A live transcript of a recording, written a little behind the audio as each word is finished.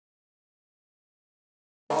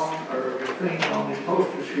thing on the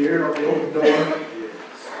posters here on the open door,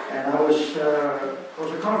 and it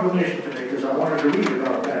was a confirmation to me because I wanted to read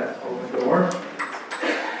about that open door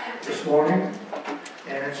this morning.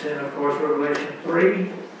 And it's in, of course, Revelation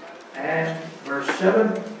 3 and verse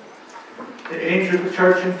 7. The angel of the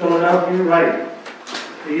church in Philadelphia write,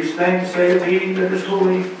 these things saith he that is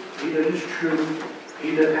holy, he that is true,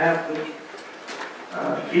 he that hath the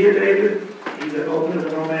key of David, he that openeth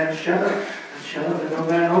and no man shutteth, and shutteth and no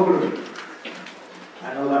man openeth.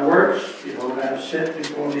 I know thy works, behold, I have set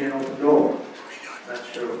before thee an open door. That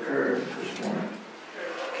shall occur this morning.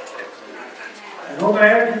 And no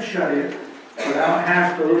man can shut it, for thou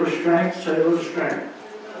hast a little strength, say a little strength.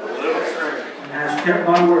 A little strength. And hast kept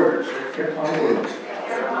my words, kept my words.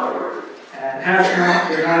 And hast not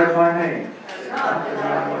denied my name. Not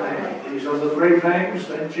denied my name. These are the three things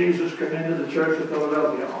that Jesus commended the church of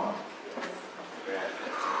Philadelphia on.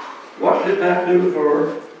 What did that do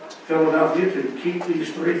for Philadelphia to keep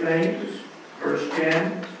these three things? Verse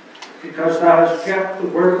 10, because thou hast kept the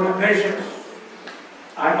word of my patience,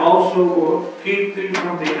 I also will keep thee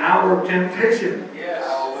from the hour of temptation,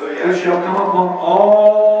 which shall come upon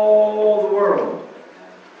all the world.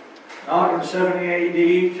 Not in 70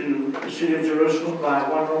 A.D. to the city of Jerusalem by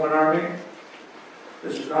one Roman army.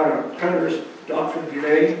 This is not a preterist doctrine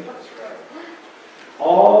today.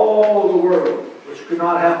 All the world, which could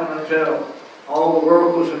not happen until all the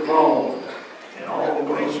world was involved in all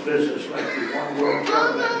the ways business like the one world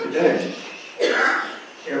government today.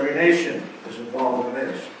 Every nation is involved in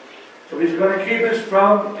this. So he's going to keep us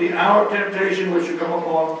from the hour of temptation which will come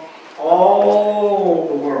upon all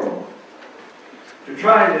the world, to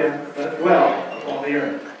try them that dwell upon the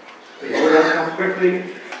earth. Behold, I come quickly,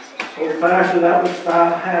 hold fast to that which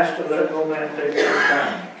thou hast, and let no man take thy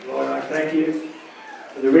time. Lord, I thank you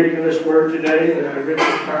for the reading of this word today, that I've written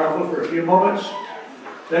powerful for a few moments.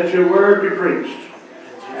 Let your word be preached,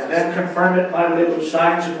 and then confirm it by little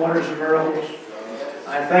signs and wonders and miracles.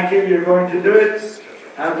 I thank you you're going to do it.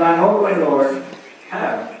 Have thine own way, Lord.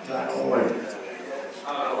 Have thine own way.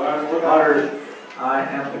 Potter, I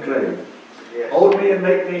am the clay. Hold me and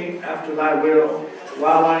make me after thy will,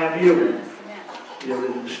 while I am yielded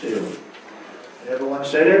and still. And everyone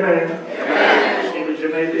said amen. Amen. See what you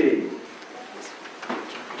may be.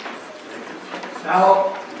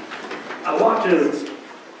 Now, I want to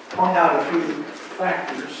point out a few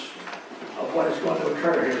factors of what is going to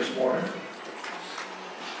occur here this morning.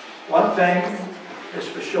 One thing is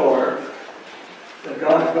for sure, that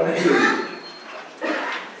God is going to heal you.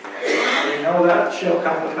 We know that shall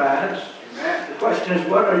come to pass. The question is,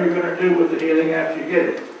 what are you going to do with the healing after you get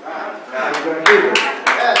it? How are you going to do it?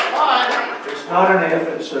 It's not an if,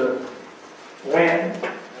 it's a when.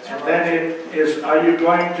 And then it is, are you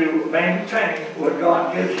going to maintain what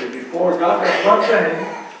God gives you? Before God does one thing,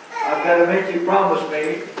 I've got to make you promise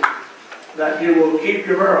me that you will keep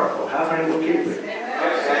your miracle. How many will keep it?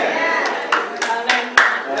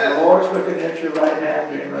 And the Lord's looking at your right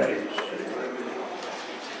hand being raised.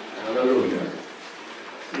 Hallelujah.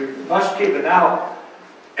 You must keep it. Now,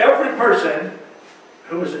 every person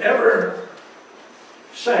who is ever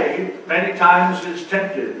saved many times is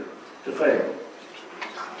tempted to fail.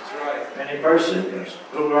 Many persons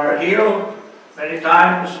who are healed many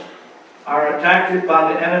times are attacked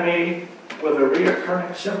by the enemy with a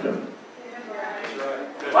recurring symptom.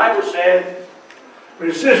 The Bible said,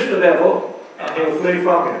 resist the devil and he'll flee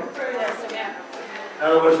from you. In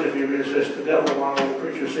other words, if you resist the devil, one old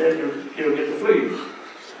preacher said, he'll get the fleas.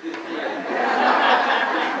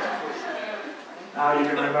 Now you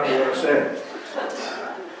can remember what I said.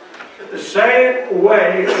 The same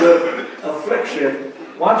way with affliction,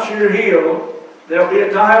 once you're healed, there'll be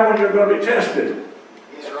a time when you're going to be tested.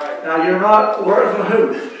 Now you're not worth a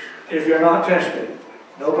hoot if you're not tested.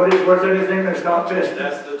 Nobody's worth anything that's not tested.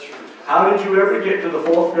 That's the truth. How did you ever get to the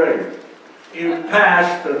 4th grade? You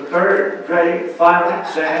passed the 3rd grade final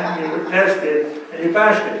exam, you were tested, and you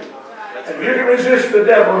passed it. If you can resist the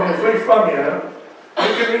devil and he'll flee from you,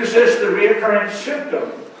 you can resist the recurring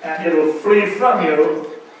symptom and it'll flee from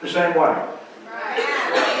you the same way.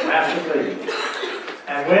 Massively.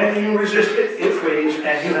 And when you resist it, it flees,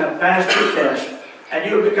 and you have passed your test, and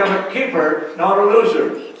you have become a keeper, not a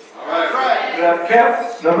loser. You have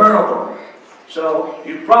kept the miracle. So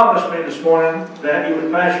you promised me this morning that you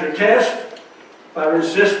would pass your test by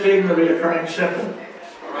resisting the recurring symptom.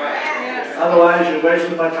 Otherwise, you're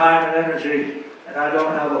wasting my time and energy, and I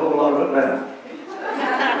don't have a whole lot of it left.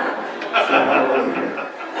 So, hallelujah.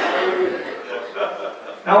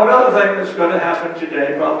 Now, another thing that's going to happen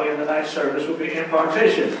today, probably in the night service, will be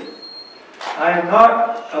impartation. I am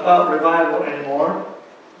not about revival anymore.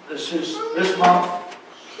 This month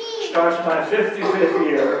starts my 55th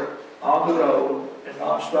year on the road in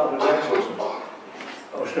non-stop evangelism.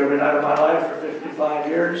 Most every night of my life for 55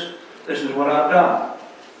 years, this is what I've done.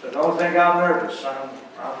 So don't think I'm nervous. I'm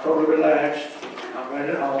totally relaxed. I'm right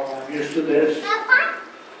at home. I'm used to this.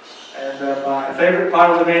 And my favorite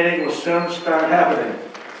part of the meeting will soon start happening.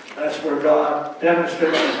 That's where God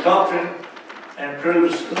demonstrates His doctrine and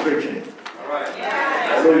proves the preaching. All right.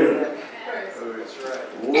 Hallelujah. That's right.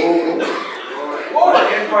 Whoa.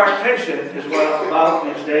 Impartation is what I'm about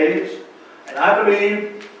these days. And I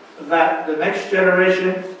believe that the next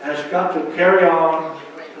generation has got to carry on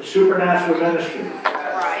the supernatural ministry.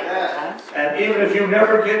 And even if you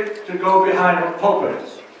never get to go behind a pulpit,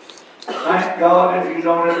 thank God if you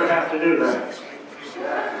don't ever have to do that.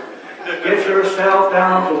 Get yourself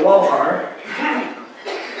down to Walmart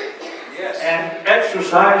and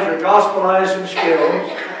exercise your gospelizing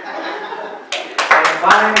skills and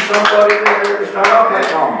find somebody there to start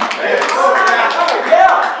operating on.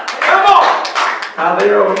 Yeah, come on! Now they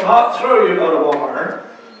will not throw you out of Walmart.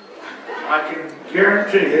 I can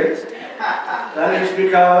guarantee you. That is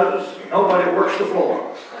because nobody works the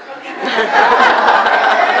floor.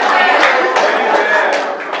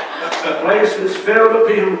 The place is filled with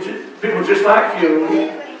people just like you,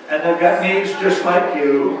 and they've got needs just like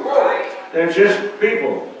you. They're just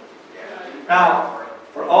people. Now,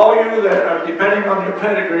 for all you that are depending on your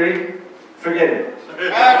pedigree, forget it.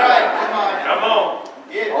 Come on.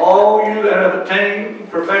 All you that have attained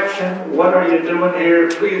perfection, what are you doing here?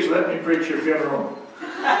 Please let me preach your funeral.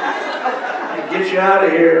 And get you out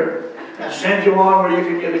of here and send you on where you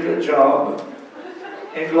can get a good job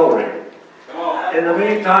in glory. In the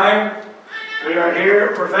meantime, we are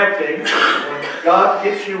here perfecting. When God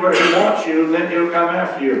gets you where He wants you, then He'll come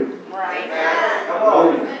after you. Right.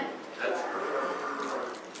 Hallelujah.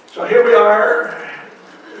 So here we are,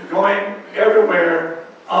 going everywhere,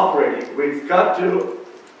 operating. We've got to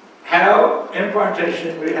have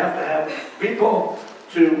impartation. We have to have people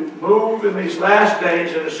to move in these last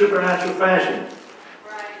days in a supernatural fashion.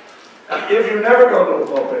 Now, if you never go to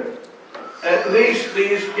the pulpit, at least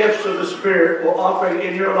these gifts of the Spirit will operate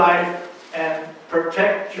in your life and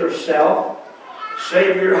protect yourself,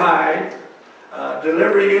 save your hide,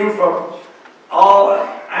 deliver you from all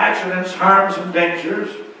accidents, harms, and dangers,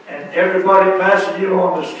 and everybody passing you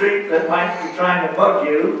on the street that might be trying to bug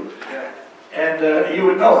you, and you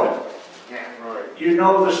would know it. You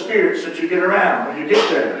know the spirits that you get around when you get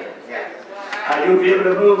there. You'll be able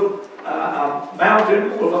to move a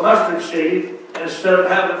mountain with a mustard seed instead of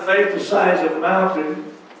having faith the size of a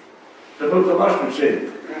mountain to move the mustard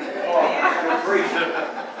seed.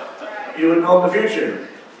 You would know the future.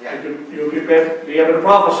 You'll be able to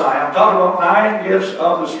prophesy. I'm talking about 9 gifts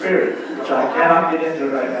of the Spirit, which I cannot get into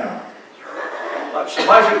right now. But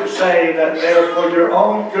suffice it to say that they're for your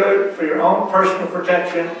own good, for your own personal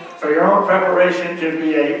protection, for your own preparation to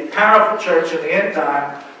be a powerful church in the end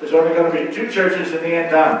time. There's only going to be 2 churches in the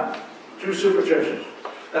end time. 2 super churches.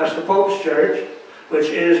 That's the Pope's church, which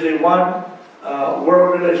is the one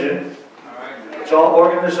world religion. It's all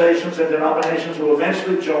organizations and denominations will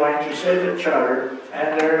eventually join to save their charter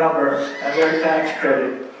and their number and their tax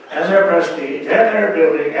credit and their prestige and their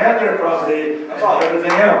building and their property and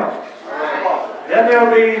everything else. Then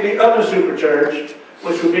there'll be the other super church,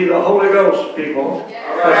 which will be the Holy Ghost people.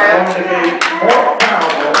 That's going to be more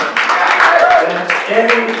powerful than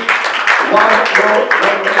any white world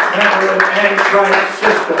government antichrist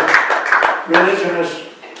system religionist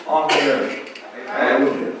on the earth.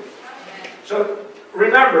 Hallelujah. So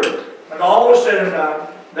remember, when all is said and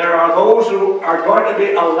done, there are those who are going to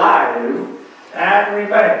be alive and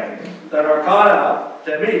remain that are caught up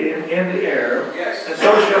to meet Him in the air, and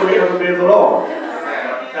so shall we ever be the Lord.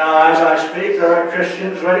 Now, as I speak, there are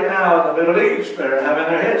Christians right now in the Middle East that are having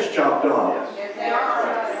their heads chopped off.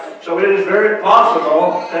 So it is very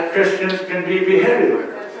possible that Christians can be beheaded,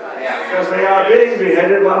 because they are being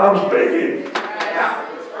beheaded while I'm speaking.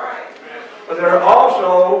 But there are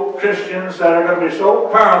also Christians that are going to be so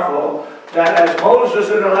powerful that as Moses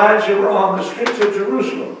and Elijah were on the streets of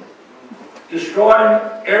Jerusalem, destroying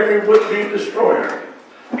every would-be destroyer,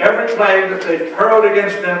 every plague that they hurled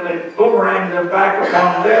against them, they boomeranged them back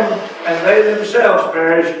upon them, and they themselves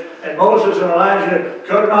perished, and Moses and Elijah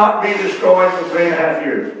could not be destroyed for 3.5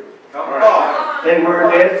 years. They were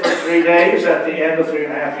dead for 3 days at the end of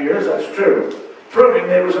 3.5 years, that's true, proving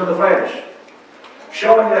they was in the flesh.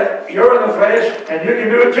 Showing that you're in the flesh and you can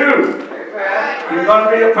do it too. You're going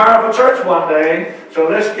to be a powerful church one day, so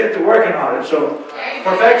let's get to working on it. So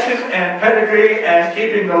perfection and pedigree and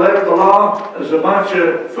keeping the letter of the law is a bunch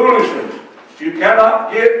of foolishness. You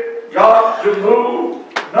cannot get God to move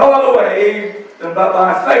no other way than than but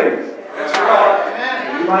by faith. That's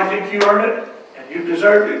right. You might think you earned it, and you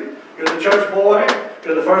deserved it. You're the church boy.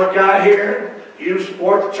 You're the first guy here. You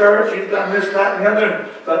support the church. You've done this, that, and the other.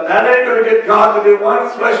 But that ain't going to get God to do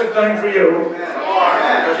one blessed thing for you.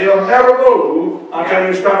 Because He'll never move until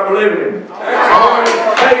you start believing Him. Only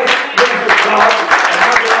faith brings God, and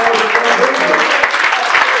nothing else is going to bring Him.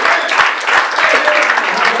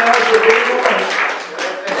 Nothing else will be the way.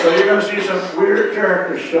 So you're going to see some weird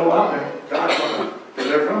characters show up, and God's going to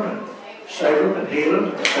deliver them and save them and heal them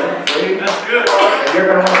and set them free. That's good. And you're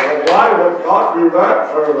going to wonder, well, why would God do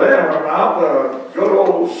that for them and not the good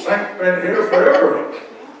old saint been here forever?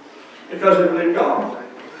 Because they believed God.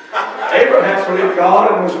 Abraham believed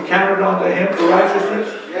God and was accounted unto him for righteousness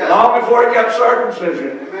long before he kept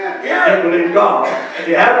circumcision. He believed God. If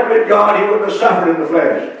he hadn't believed God, he wouldn't have suffered in the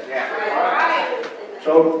flesh.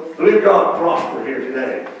 So believe God and prosper here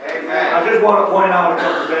today. I just want to point out a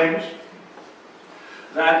couple of things.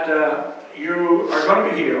 That you are going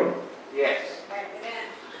to be healed. Yes.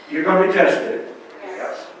 You're going to be tested.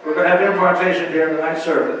 Yes. We're going to have impartation here in the night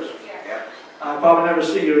service. Yeah. I'll probably never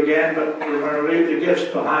see you again, but we're going to leave the gifts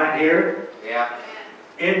behind here. Yeah.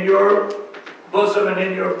 In your bosom and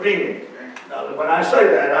in your being. Now, when I say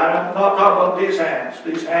that, I'm not talking about these hands.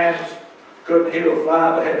 These hands couldn't heal a fly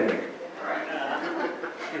of a headache. Right.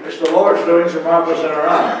 It's the Lord's doings are marvelous in our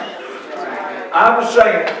eyes. I'm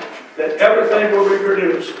saying that everything will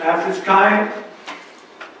reproduce after its kind.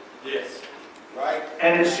 Yes. Right.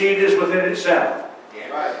 And its seed is within itself. Yeah.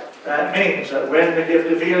 Right. That means that when the gift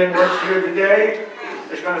of healing works here today,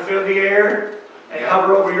 it's going to fill the air and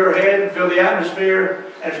hover over your head and fill the atmosphere,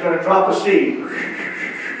 and it's going to drop a seed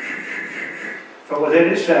from within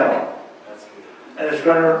itself. And it's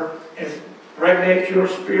going to impregnate your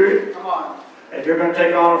spirit. Come on. And you're going to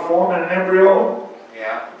take on a form and an embryo.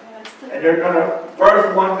 Yeah. And you're going to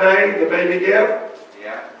birth one day the baby gift.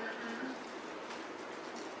 Yeah.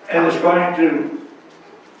 And it's going to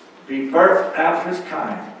be birthed after its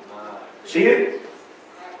kind. See it?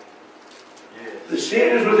 The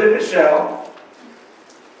seed is within itself,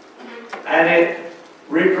 and it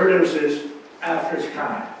reproduces after its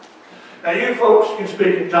kind. Now you folks can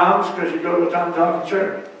speak in tongues because you go to a tongue-talking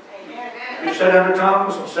church. You sit under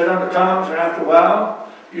tongues and sit under tongues, and after a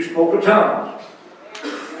while, you spoke with tongues.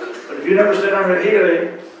 But if you never sit under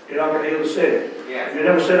healing, you're not going to heal the sick. Yeah. If you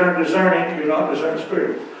never sit under discerning, you're not discerning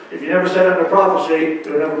spirit. If you never sit under prophecy,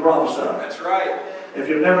 you'll never prophesy. That's right. If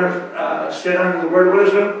you never sit under the word of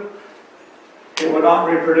wisdom, it will not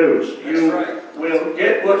reproduce. You will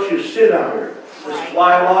get what you sit under. This is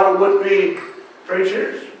why a lot of would-be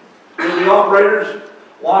preachers, would-be operators,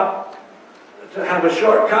 want to have a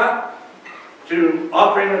shortcut to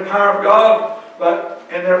operating the power of God, but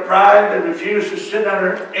in their pride they refuse to sit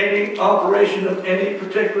under any operation of any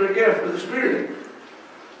particular gift of the Spirit.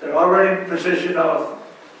 They're already in a position of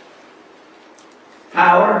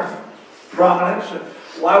power, prominence, and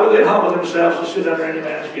why would they humble themselves to sit under any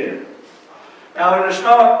man's gift? Now, it is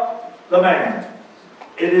not the man,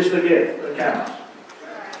 it is the gift that counts.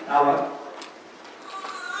 Now,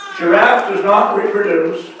 giraffe does not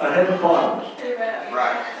reproduce a hippopotamus.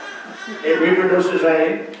 Right. It reproduces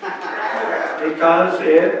because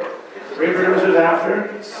it reproduces after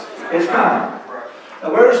its kind.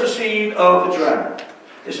 Now, where's the seed of the giraffe?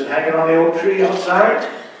 Is it hanging on the oak tree outside?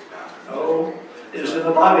 No. It is in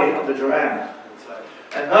the body of the giraffe.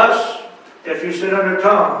 And thus, if you sit under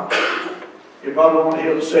tongue, you probably won't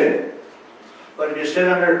heal the sick. But if you sit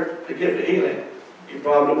under the gift of healing, you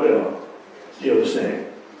probably will heal the sick.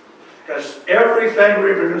 Because everything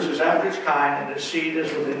reproduces after its kind, and the seed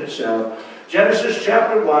is within itself. Genesis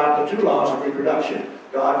chapter 1, the two laws of reproduction.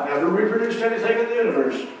 God never reproduced anything in the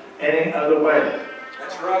universe any other way.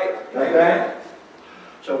 That's right. Okay?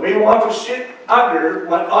 So we want to sit under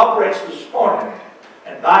what operates this morning.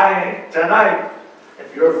 And by tonight,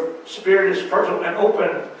 if your spirit is fertile and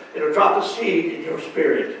open, it'll drop a seed in your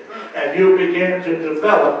spirit. And you'll begin to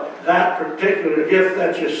develop that particular gift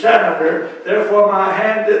that you sat under. Therefore, my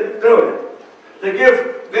hand didn't do it. The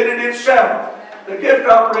gift did it itself. The gift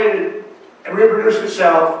operated and reproduced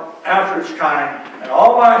itself after its kind. And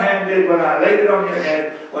all my hand did when I laid it on your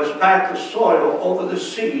head was pack the soil over the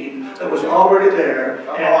seed that was already there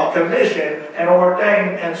and commission and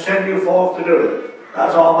ordain and send you forth to do it.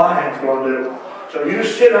 That's all my hand's going to do. So you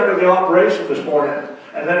sit under the operation this morning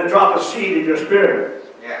and then drop a seed in your spirit.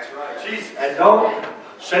 Yeah, that's right. Jesus. And don't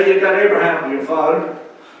say you got Abraham to your father.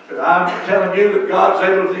 Because I'm telling you that God's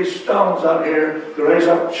able with these stones out here to raise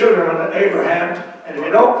up children unto Abraham. And if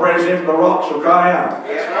you don't praise Him, the rocks will cry out.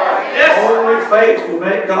 That's right. Yes. Only faith will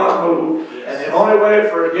make God move. And the only way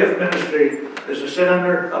for a gift ministry is to sit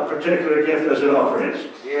under a particular gift as it operates.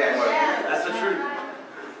 Yes. That's the truth.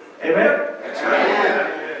 Amen? That's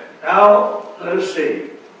right. Now, let us see.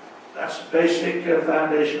 That's the basic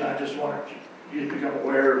foundation. I just wanted you to become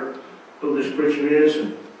aware of who this preacher is,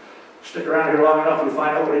 and stick around here long enough, you'll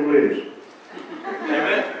find out what he believes.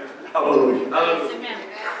 Amen. Hallelujah. Hallelujah.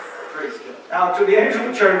 Praise God. Now, to the angel of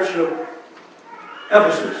the church of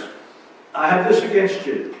Ephesus, I have this against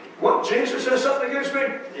you. What? Jesus has something against me?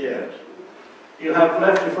 Yes. You have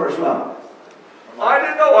left your first love. I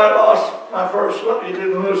didn't know I lost my first love. You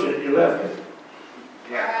didn't lose it. You left it.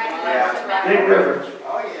 Yeah. Big difference.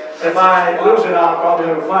 If I lose it, I'll probably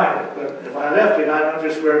never find it. But if I left it, I know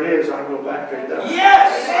just where it is. I'll go back and pick it up.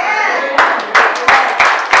 Yes.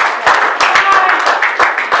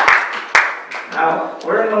 Now,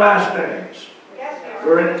 we're in the last days.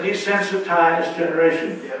 We're in a desensitized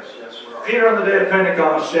generation. Peter on the day of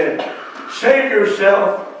Pentecost said, save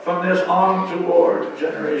yourself from this on-toward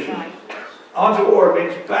generation. On-toward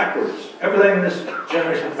means backwards. Everything in this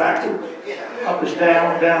generation is backwards. Up is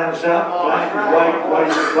down, down is up, black is white, white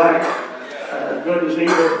is black, good is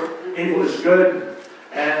evil, evil is good.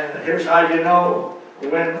 And here's how you know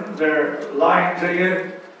when they're lying to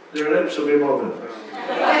you, their lips will be moving.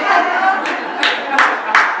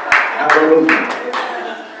 Hallelujah.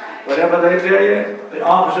 Whatever they tell you, the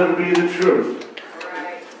opposite will be the truth.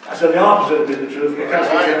 I said the opposite will be the truth because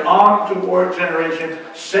it's an on-toward generation.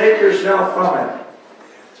 Save yourself from it.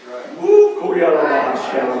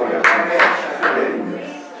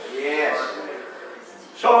 Yes.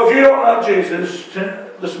 So if you don't love Jesus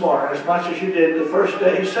this morning as much as you did the first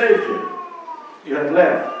day he saved you, you have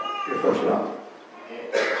left your first love.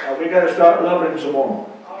 Now we got to start loving him some more.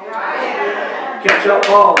 Catch up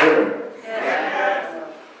ball here.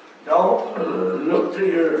 Don't look to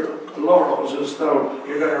your laurels as though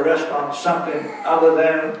you're going to rest on something other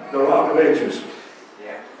than the rock of ages.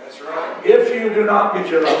 Yeah, that's right. If you do not get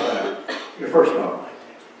your love back, your first love,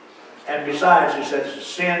 and besides, he says, it's a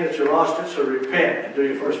sin that you lost it, so repent and do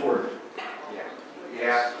your first work.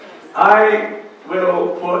 Yeah. I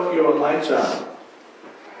will put your lights out.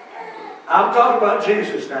 I'm talking about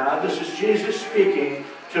Jesus now. This is Jesus speaking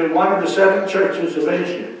to one of the 7 churches of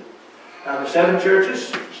Asia. Now, the 7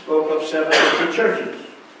 churches spoke of 7 different churches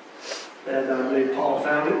that I believe Paul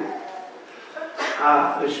founded.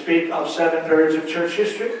 They speak of 7 periods of church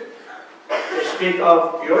history. They speak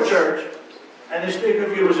of your church, and they speak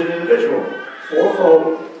of you as an individual.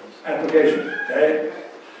 4-fold application. Okay?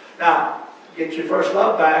 Now, get your first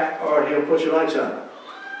love back, or he'll put your lights out.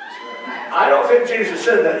 I don't think Jesus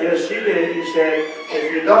said that. Yes, he did. He said,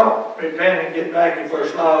 if you don't repent and get back your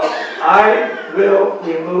first love, I will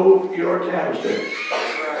remove your candlestick.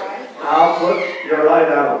 I'll put your light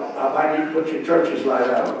out. I might even put your church's light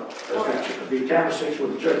out. The candlesticks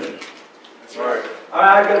with the churches. That's right. All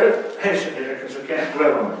right, I've got to hasten here because I can't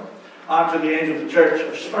dwell on it. On to the angel of the church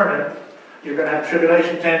of Smyrna. You're going to have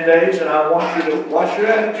tribulation 10 days, and I want you to watch your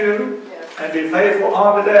attitude and be faithful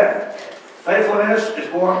unto death. Faithfulness is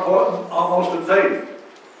more important almost than faith.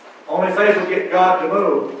 Only faith will get God to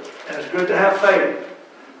move, and it's good to have faith.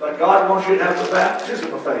 But God wants you to have the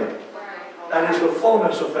baptism of faith. That is the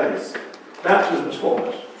fullness of faith. Baptism is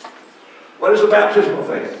fullness. What is the baptism of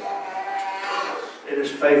faith? It is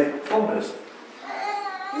faithfulness.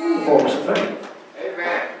 The fullness of faith.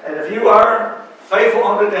 Amen. And if you are faithful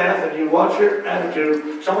unto death and you watch your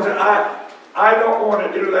attitude, someone said, I don't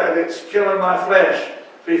want to do that. It's killing my flesh.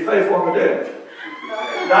 Be faithful unto death.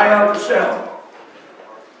 Die out to self.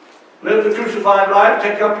 Live the crucified life.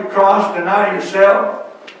 Take up your cross. Deny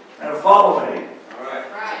yourself. And follow me. All right.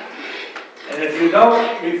 And if you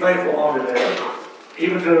don't be faithful unto death,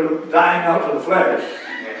 even to dying out to the flesh,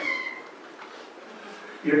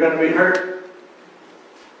 you're going to be hurt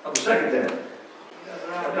on the second death.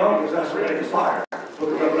 But don't, because that's the lake of fire.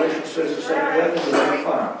 Book of Revelation says the second death is the lake of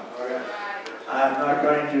fire. I'm not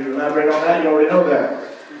going to elaborate on that. You already know that.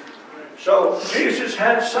 So Jesus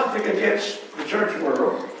had something against the church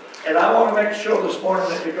world, and I want to make sure this morning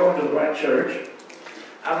that you're going to the right church.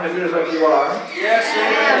 How many feels like you are? Yes,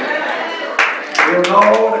 amen. You'll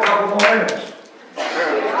know in a couple more minutes.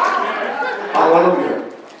 Hallelujah.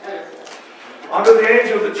 Unto the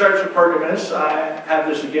angel of the church of Pergamos, I have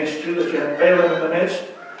this against you, that you have Balaam in the midst.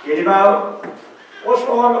 Get him out. What's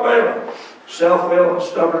wrong with Balaam? Self-will and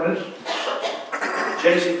stubbornness.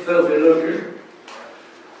 Chasing filthy lucre.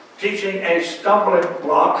 Teaching a stumbling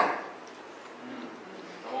block.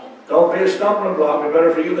 Don't be a stumbling block. It's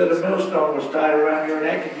better for you that a millstone was tied around your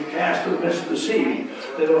neck and you cast to the midst of the sea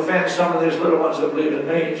than to offend some of these little ones that believe in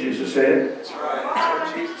me, Jesus said. That's right. That's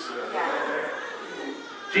what Jesus said.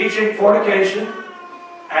 Teaching fornication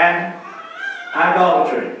and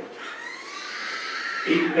Idolatry.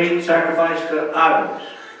 Eat meat sacrificed to idols.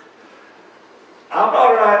 I'm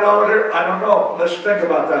not an idolater. I don't know. Let's think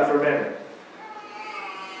about that for a minute.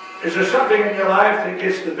 Is there something in your life that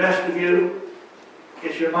gets the best of you?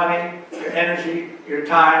 Gets your money, your energy, your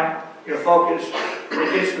time, your focus.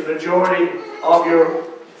 It gets the majority of your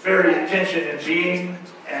very attention and being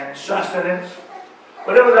and sustenance.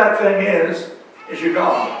 Whatever that thing is your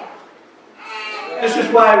God. This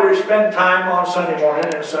is why we spend time on Sunday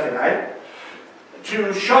morning and Sunday night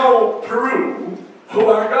to show Peru who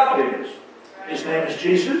our God is. His name is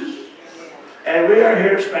Jesus. And we are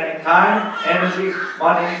here spending time, energy,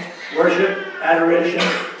 money, worship, adoration,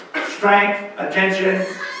 strength, attention,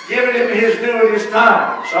 giving him his due and his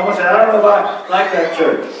time. Someone said, I don't know if I like that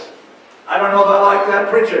church. I don't know if I like that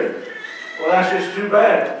preacher. Well, that's just too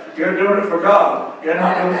bad. You're doing it for God. You're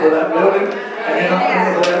not doing it for that building, and you're not doing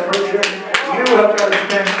it for that preacher. You have got to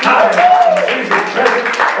spend time in Jesus'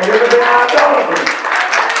 presence, or you're going to be an idolater.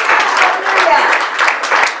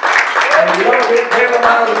 And you don't get taken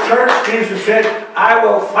out of the church. Jesus said, I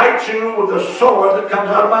will fight you with the sword that comes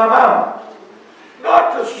out of my mouth.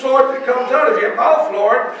 Not the sword that comes out of your mouth,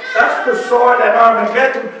 Lord. That's the sword at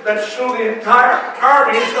Armageddon that slew the entire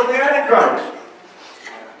armies of the Antichrist.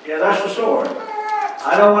 Yeah, that's the sword.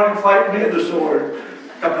 I don't want him fighting me with the sword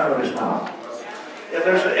coming out of his mouth. If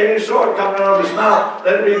there's any sword coming out of his mouth,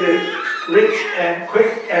 let it be the rich and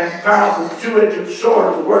quick and powerful two-edged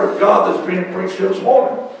sword of the Word of God that's being preached this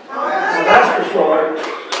morning. Now that's the sword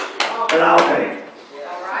that I'll take.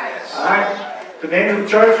 Alright? The name of the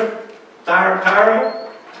church, Thyatira.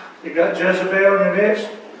 You got Jezebel in your midst.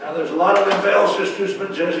 Now there's a lot of them Bell sisters,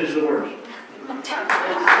 but Jezebel's the worst.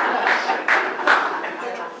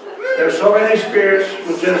 There's so many spirits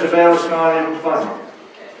with Jezebel, it's not even funny.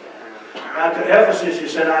 Now to Ephesus, he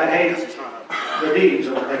said, I hate the deeds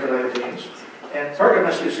of the Nicolaitans. And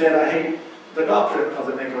Pergamos, he said, I hate the doctrine of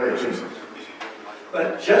the Nicolaitans.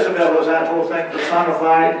 But Jezebel was that whole thing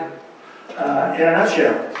personified in a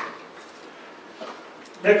nutshell.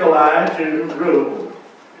 Nikolai to rule,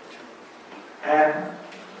 and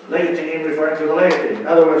laity referring to the laity. In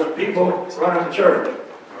other words, people running the church.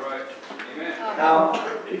 All right. Amen. Now,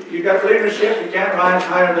 you got leadership, you can't rise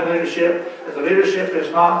higher than leadership. If the leadership is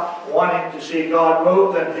not wanting to see God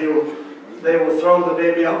move, then they will throw the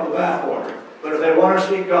baby out the bathwater. But if they want to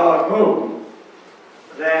see God move,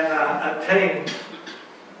 then attain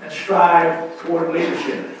and strive toward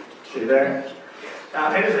leadership. See there?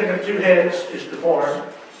 Now, anything with two heads is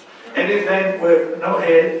deformed. Anything with no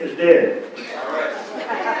head is dead. All right.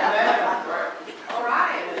 All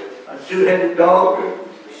right. A two-headed dog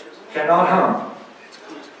cannot hum.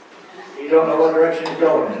 You don't know what direction he's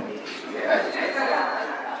going in.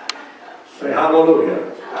 Say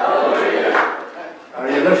hallelujah. Hallelujah. Are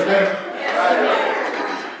you listening?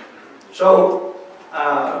 Yes. So,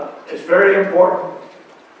 it's very important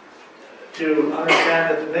to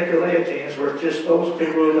understand that the Nicolaitans were just those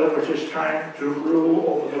people that were just trying to rule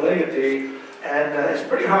over the laity, and it's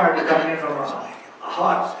pretty hard to come in from a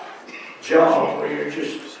hot job where you're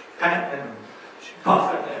just panting and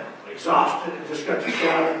puffing and exhausted and just got to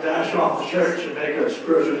shout and dash off the church and make a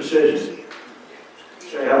spiritual decision.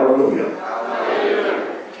 Say hallelujah. Hallelujah.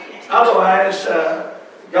 Otherwise,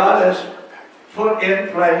 God has put in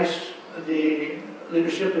place the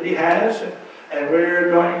leadership that he has, and we're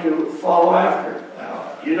going to follow after.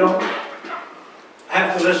 Now, you don't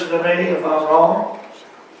have to listen to me if I'm wrong.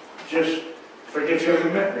 Just forget your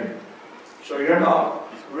commitment. So you're not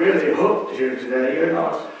really hooked here today. You're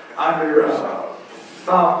not under a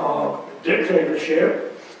thumb of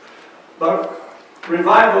dictatorship. But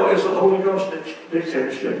revival is the Holy Ghost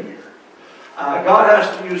dictatorship here. God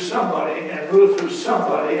has to use somebody and move through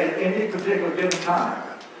somebody at any particular given time.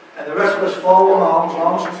 And the rest of us follow along as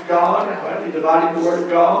long as it's God, and rightly dividing the Word of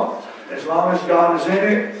God. As long as God is in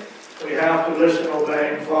it, we have to listen,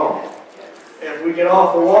 obey, and follow. If we get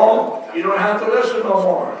off the wall, you don't have to listen no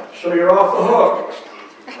more. So you're off the hook.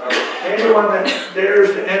 Anyone that dares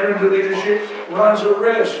to enter into leadership runs a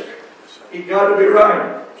risk. He's got to be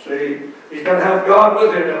right. See, he's got to have God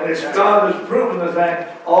with him, and it's God that's proven the thing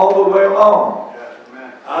all the way along.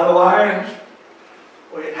 Otherwise,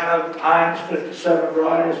 we have times 57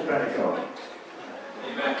 varieties of Pentecost.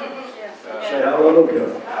 Amen. Say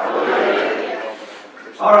hallelujah. Hallelujah.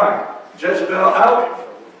 All right, Jezebel out.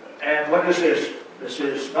 And what is this? This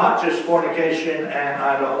is not just fornication and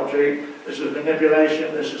idolatry. This is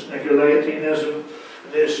manipulation. This is Nicolaitanism.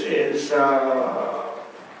 This is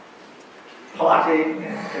plotting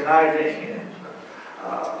and conniving. And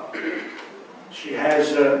she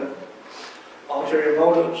has ulterior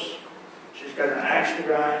motives. She's got an axe to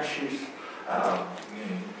grind. She's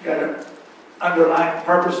You got to underline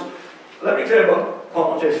purpose. Let me tell you about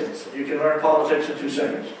politicians. You can learn politics in 2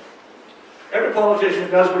 seconds. Every politician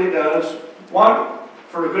does what he does, one,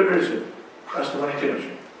 for a good reason. That's the one he tells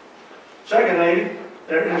you. Secondly,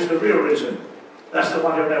 there is the real reason. That's the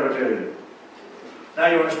one he'll never tell you. Now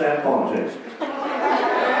you understand politics.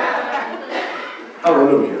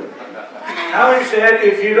 Hallelujah. Now he said,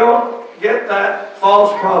 if you don't get that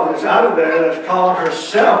false prophetess out of there that's calling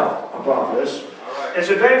herself a prophetess, it's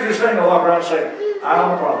a dangerous thing to walk around and say,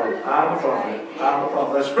 I'm a prophet, I'm a prophet, I'm a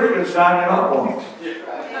prophet. That's a pretty good sign you're not one.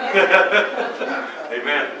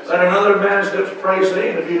 Amen. Let another man's lips praise thee,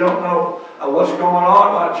 and if you don't know what's going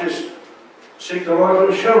on, just seek the Lord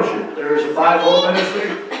who shows you. There is a 5-fold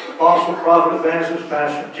ministry: apostle, prophet, evangelist,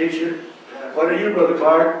 pastor, teacher. What are you, Brother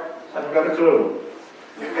Clark? I haven't got a clue.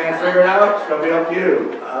 You can't figure it out, it's going to be up to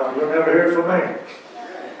you. You'll never hear it from me.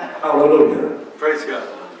 Hallelujah. Praise God.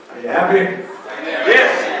 Are you happy?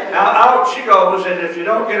 Yes. Now out she goes, and if you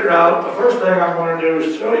don't get her out, the first thing I'm going to do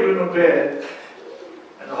is throw you in a bed,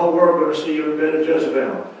 and the whole world going to see you in bed of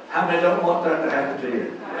Jezebel. How many don't want that to happen to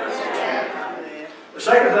you? The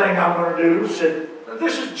second thing I'm going to do is say,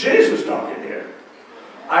 this is Jesus talking here.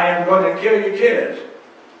 I am going to kill your kids.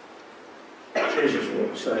 Jesus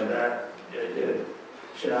wouldn't say that. Yeah, he did.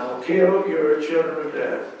 He said, I will kill your children of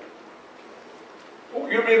death. Oh,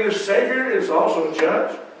 you mean the Savior is also a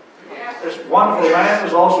judge? This wonderful Lamb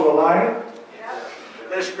is also a lion?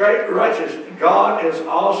 This great righteous God is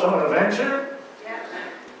also an avenger?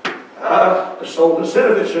 The soul that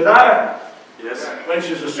sinneth it should die. Yes. Which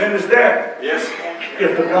is the sin is death. Yes.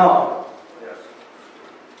 Gift of God. Yes.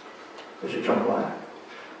 Which is eternal life.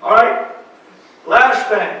 All right. Last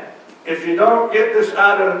thing. If you don't get this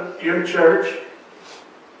out of your church,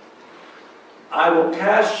 I will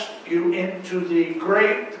cast you into the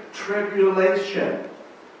great tribulation.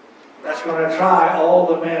 That's going to try all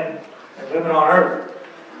the men and women on earth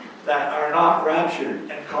that are not raptured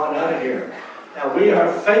and caught out of here. Now we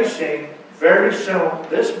are facing very soon,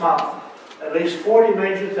 this month, at least 40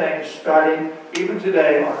 major things starting even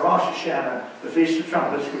today on Rosh Hashanah, the Feast of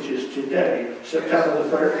Trumpets, which is today, September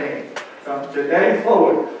the 13th. From today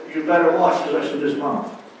forward, you better watch the rest of this month.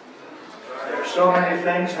 There are so many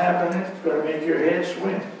things happening, it's going to make your head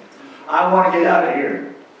swim. I want to get out of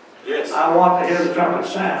here. Yes. I want to hear the trumpet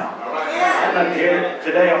sound. I'd like to hear it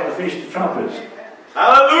today on the Feast of Trumpets.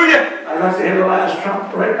 Hallelujah. I'd like to hear the last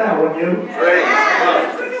trumpet right now, wouldn't you? Praise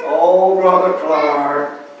God. Oh, Brother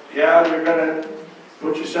Clark. Yeah, you're going to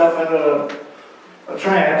put yourself in a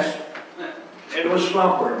trance, into a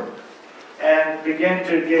slumber, and begin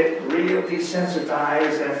to get real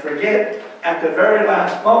desensitized and forget at the very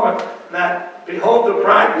last moment that, behold, the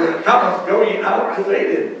bridegroom cometh, go ye out to meet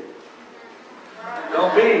him.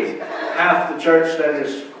 Don't be half the church that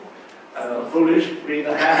is foolish, be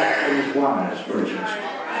the half that is wise, virgins.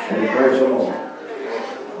 And praise the Lord.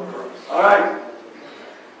 All right.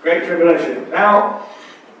 Great tribulation. Now,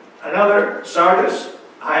 another Sardis.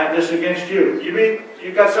 I have this against you. You mean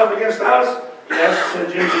you got something against us? Yes,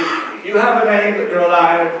 said Jesus. You have a name, but you're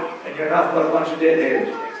alive, and you're nothing but a bunch of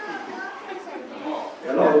deadheads.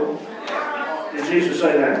 Hello? Did Jesus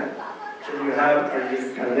say that? So you got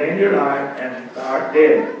a name, you're alive, and you are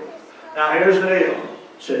dead. Now here's the deal,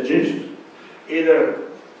 said Jesus. Either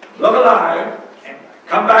look alive and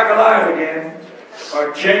come back alive again,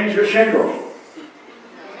 or change your shingle.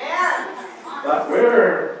 But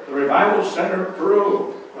we're the revival center of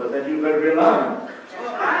Peru. Well, then you better be alive.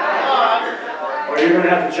 Or you're going to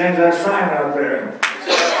have to change that sign out there.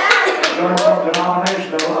 You're going to some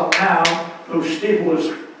denominational uptown whose steeple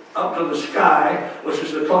is up to the sky, which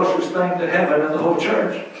is the closest thing to heaven in the whole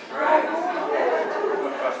church.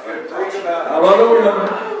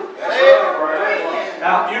 Hallelujah.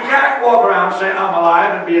 Now, you can't walk around saying, I'm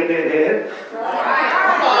alive and be a deadhead.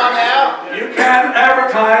 You can't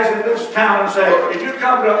advertise in this town and say, if you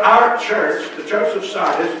come to our church, the Church of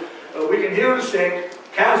Sardis, we can heal the sick,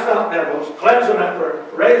 cast out devils, cleanse the leper,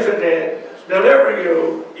 raise the dead, deliver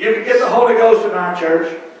you. You can get the Holy Ghost in our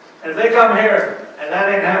church. And if they come here and that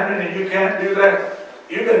ain't happening and you can't do that,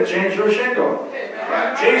 you're going to change your shingle.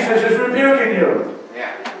 Jesus is rebuking you.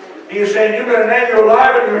 He's saying you're going to name you're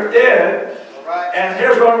alive and you're dead. And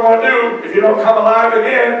here's what I'm going to do. If you don't come alive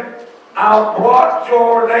again, I'll blot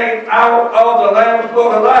your name out of the Lamb's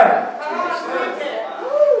Book of Life.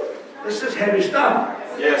 This is heavy stuff.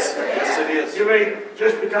 Yes, yes it is. You mean,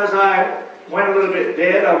 just because I went a little bit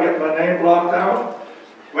dead, I'll get my name blocked out?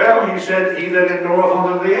 Well, he said, he that endureth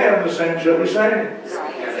unto the end, the same shall be saved.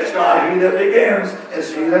 It's not he that begins,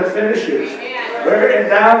 it's he that finishes. We're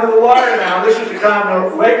down to the wire now. This is the time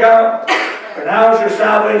to wake up For now is your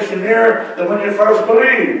salvation nearer than when you first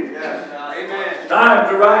believed. Amen. Time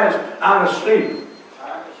to rise out of sleep.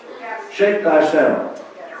 Shake thyself.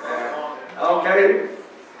 Okay?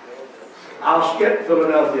 I'll skip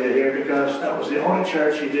Philadelphia here because that was the only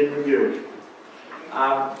church he didn't rebuke.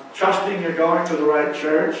 I'm trusting you're going to the right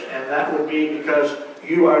church, and that would be because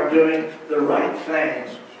you are doing the right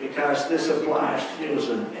things, because this applies to you as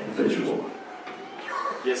an individual.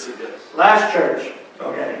 Yes, it does. Last church.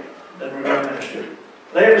 Okay, then we're going to minister.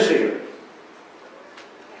 Laodicea.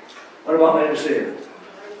 What about Laodicea?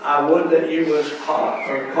 I would that you was hot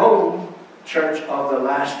or cold church of the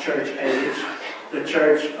last church age, the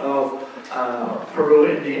church of Peru,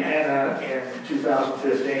 Indiana in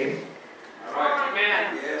 2015.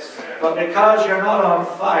 Amen. Yes. But because you're not on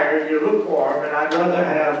fire, you're lukewarm, and I'd rather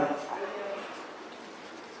have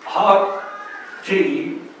hot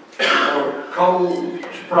tea or cold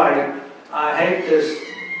Sprite. I hate this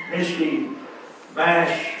misty,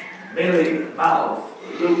 mash, mealy mouth,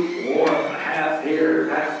 lukewarm, half here,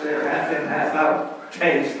 half there, half in, half out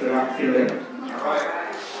taste that I'm feeling.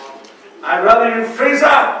 Right. I'd rather you freeze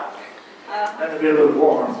up than to be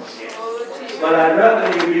lukewarm. But I'd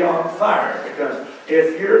rather you be on fire, because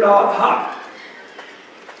if you're not hot,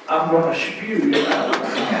 I'm going to spew you out of my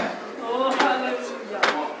hand.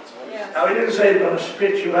 Now, he didn't say he's going to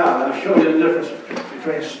spit you out. I'll show you the difference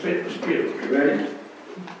between spit and spew. You ready?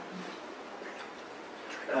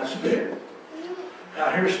 Now, spit.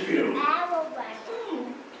 Now, here's spew.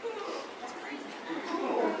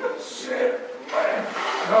 Shit.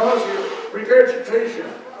 Now, listen, regurgitation.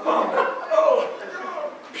 Oh,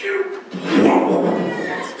 pew.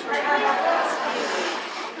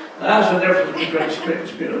 That's the difference between spit and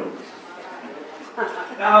spew.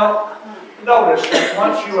 Now, notice that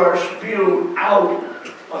once you are spewed out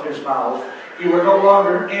of his mouth, you are no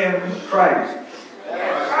longer in Christ.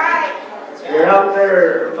 You're out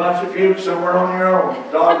there, a bunch of puke somewhere on your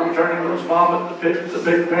own. Dog returning to his vomit, the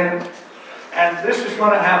big pen. And this is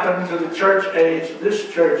going to happen to the church age,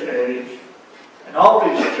 this church age, and all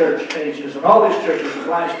these church ages, and all these churches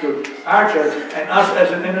applies to our church and us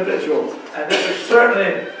as an individual. And this is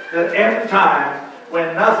certainly the end time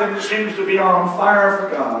when nothing seems to be on fire for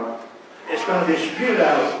God. It's going to be spewed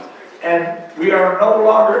out. And we are no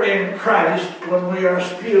longer in Christ when we are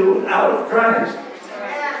spewed out of Christ.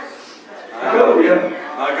 Hallelujah.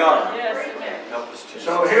 My God. Yes. Help us, Jesus.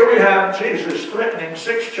 So here we have Jesus threatening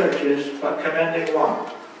 6 churches, but commending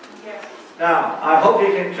 1. Now, I hope he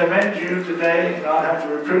can commend you today and not have to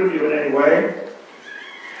reprove you in any way.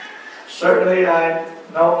 Certainly, I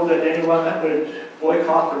know that anyone that would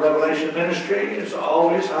boycott the Revelation ministry is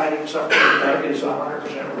always hiding something that is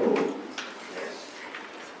 100% rule.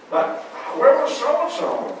 But where was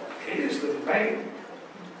so-and-so? He's the main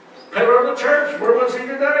pillar of the church. Where was he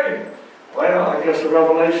today? Well, I guess the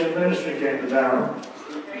Revelation ministry came to town.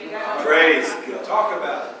 Praise God. Talk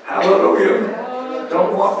about it. Hallelujah.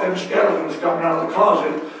 Don't want them skeletons coming out of the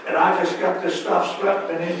closet, and I just got this stuff swept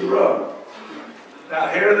beneath the rug. Now,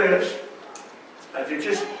 hear this.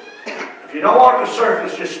 If you don't want it to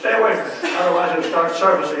surface, just stay away from it. Otherwise, it'll start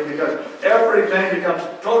surfacing, because everything becomes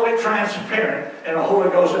totally transparent in a Holy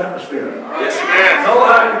Ghost atmosphere. Yes, amen. No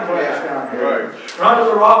hiding place down here. Right. Run to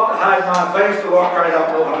the rock to hide my face, to walk right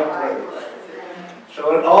out, no hiding place.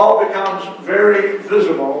 So it all becomes very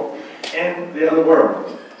visible in the other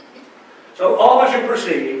world. So all that you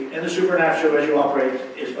perceive in the supernatural as you operate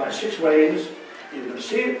is by 6 ways. You're going to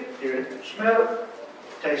see it, hear it, smell it,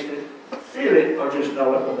 taste it, feel it, or just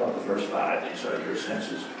know it without the first 5. These are your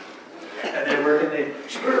senses. And they work in the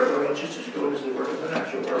spirit world just as good as they work in the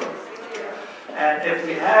natural world. And if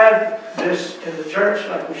we had this in the church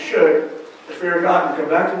like we should, the fear of God would come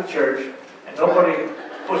back to the church, and nobody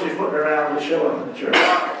pussyfooting around would show up in the church.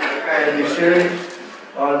 They'd be serious,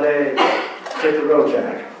 or they hit the road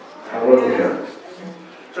jack. Hallelujah.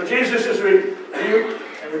 So Jesus has rebuked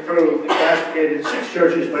and reproved and castigated 6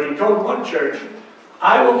 churches, but he told one church,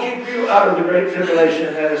 I will keep you out of the great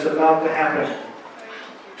tribulation that is about to happen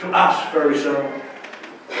to us very soon.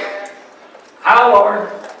 How, Lord?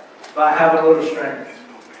 By having a little strength.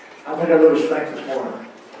 How many got a little strength this morning?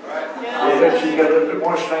 I bet you got a little bit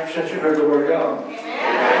more strength since you heard the word of God.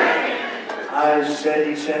 I said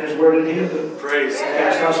he sent his word and healed them. Praise.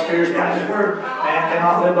 Cast out spirits by his word. Man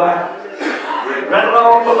cannot live by bread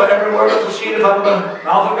alone, but by every word that proceedeth out of the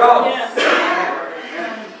mouth of God. Yes.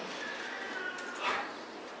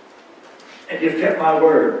 And you've kept my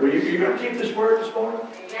word. Will you going to keep this word this morning?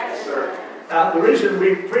 Yes, sir. Now, the reason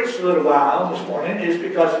we preached a little while this morning is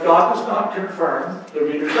because God does not confirm the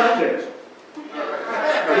Reader's Digest.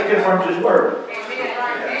 He confirms his word.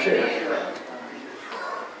 That's it.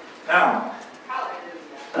 Now,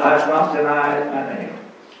 Thou hast not denied my name.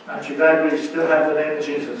 Aren't you glad we still have the name of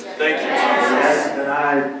Jesus? Thank you, We Jesus. haven't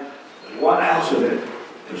denied 1 ounce of it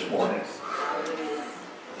this morning.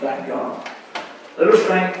 Thank God. Little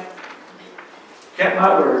strength, kept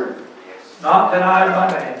my word, not denied my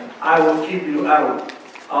name. I will keep you out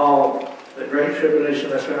of the great tribulation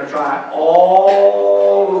that's going to try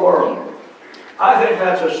all the world. I think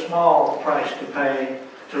that's a small price to pay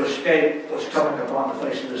to escape what's coming upon the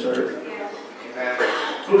face of this earth.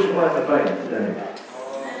 Who's willing to pay it today?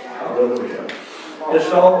 Hallelujah. If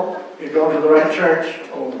so, you're going to the right church,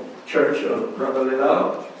 church of brotherly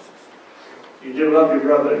love. You do love your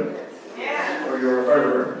brother, or you're a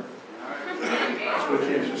murderer. That's what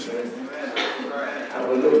Jesus said.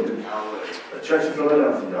 Hallelujah. The Church of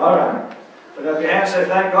Philadelphia. All right. Put up your hands and say,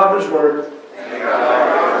 thank God for His word.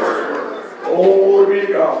 Glory be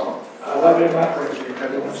to God. I love Him, I praise Him.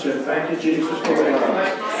 Everyone said, thank you, Jesus, for the love.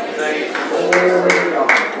 Glory be to God.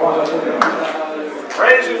 Wonderful God.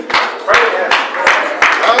 Praise Him. Praise Him.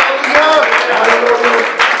 Hallelujah.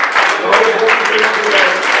 Glory be to God.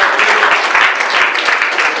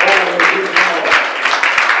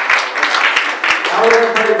 I will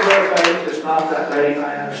pray for faith. It's not that late. I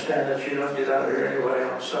understand that you don't get out of here anyway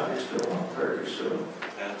on Sundays till 1:30. So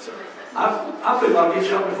I believe I'll get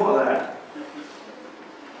you up before that.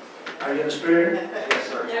 Are you in the Spirit? Yes,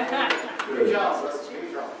 sir. Good job.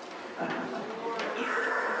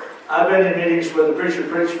 I've been in meetings where the preacher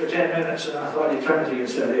preached for 10 minutes and I thought eternity had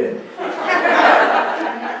set in.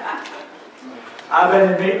 I've been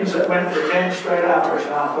in meetings that went for 10 straight hours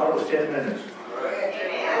and I thought it was 10 minutes.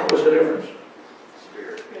 What was the difference?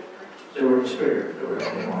 They were in the Spirit. They were in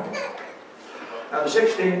the morning. Now the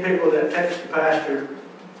 16 people that text the pastor,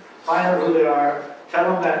 find out who they are,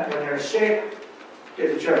 tell them that when they're sick, get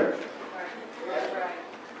to church.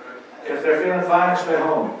 If they're feeling fine, stay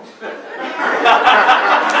home.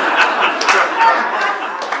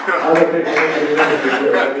 Other people need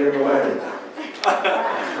to be in the way.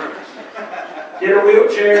 Get a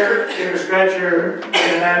wheelchair, get a stretcher,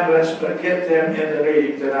 get an ambulance, but get them in the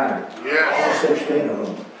meeting tonight. All 16 of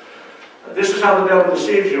them. This is how the devil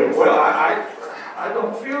deceives you. Well, I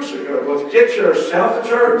don't feel so good. Well, get yourself to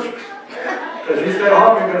church. Because if you stay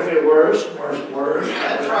home, you're going to feel worse and worse and worse.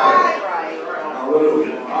 That's right.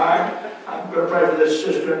 Hallelujah. All right. I'm going to pray for this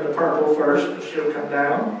sister in the purple first, and she'll come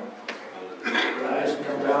down. Rise and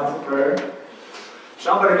come down for prayer.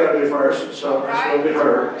 Somebody got to be first, and so it's going to be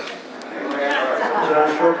her. So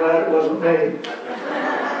I'm sure glad it wasn't me.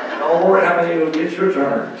 Don't worry how many will get your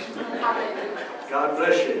turn. God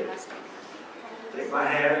bless you. Take my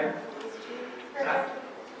hand. Now,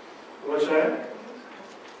 what's that?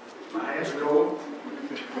 My hand's cold.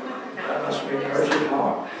 That must be yours at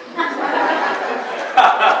home.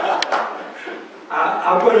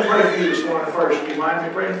 I'm going to pray for you this morning first. Do you mind me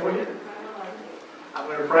praying for you? I'm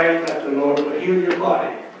going to pray that the Lord will heal your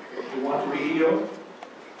body. If you want to be healed,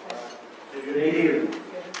 if you need healing,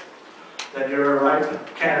 then you're a right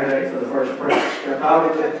candidate for the first prayer. Step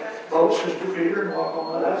out of the boat, Sister Peter, and walk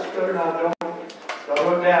on. That's good. Now don't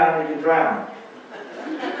look down or you drown.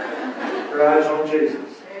 Your eyes on Jesus.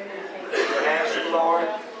 Your hands to the Lord.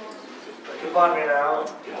 Look upon me now.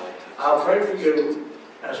 I'll pray for you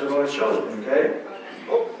as the Lord shows me, okay?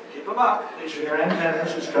 Oh, keep them up. These are your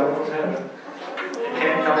antennas. It's coming from heaven. It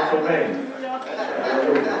can't come from me.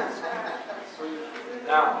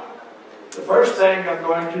 Now, the first thing I'm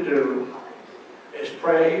going to do is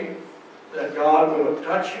pray that God will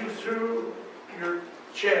touch you through your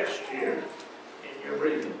chest here in your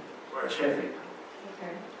breathing, where it's heavy.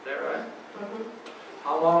 Okay. Is that right? Mm-hmm.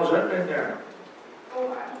 How long has that been there? A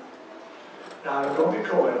while. Now, don't be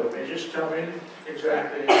coy with me. Just tell me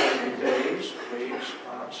exactly how many days, weeks,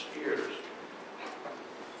 months, years.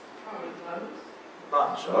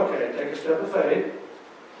 Months. Okay, take a step of faith.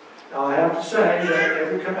 Now, I have to say that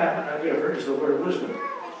every commandment I give her is the word of wisdom.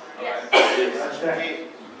 Yes. Understand?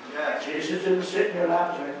 Jesus didn't sit in your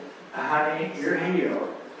lap and say, honey, you're healed.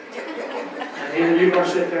 And either you're going to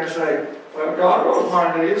sit there and say, well, God knows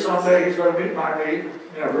my need. Someday He's going to meet my need.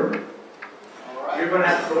 Never. Right. You're going to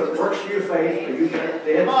have to put works to your faith, but you get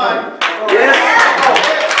dead faith. Yes.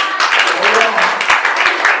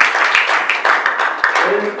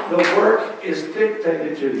 When the work is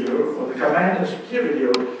dictated to you, or the command is given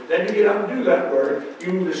you, then you get up and do that work.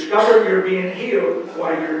 You discover you're being healed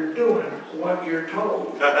while you're doing what you're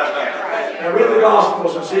told. Now read the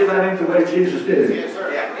Gospels and see if that ain't the way Jesus did it. Yes, sir.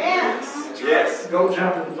 Yes. Go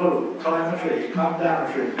jump in the pool, climb a tree, come down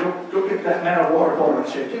a tree, go get that man of water for and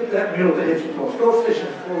say, get that mule that hits the post, go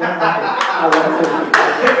fishing for one night. I love fishing.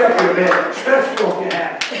 Pick up your bed, stretch both your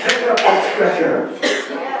hands, pick up that stretcher.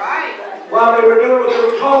 Why while they were doing what they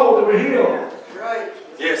were told, they were healed. Right.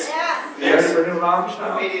 Yes. You ready Yes. for new arms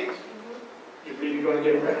now? Immediate. You believe you're going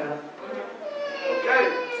to get it right now? Okay.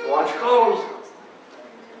 Watch close.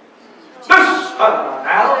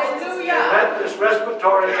 Now, let this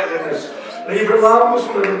respiratory heaviness leave your lungs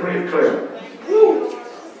and let it breathe clear. Woo.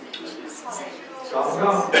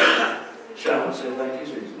 Come. Shout and say thank you,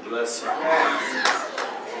 Jesus. Bless you.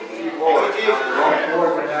 Lord, walk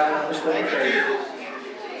toward me now. Thank you.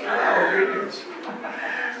 Obedience.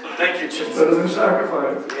 Thank you, It's Jesus. better than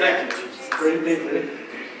sacrifice. Thank you, Jesus. Breathe deeply.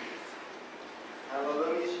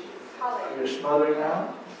 Hallelujah. Are you smothering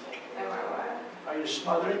now? Are you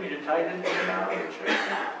smothering? Are you tightening now?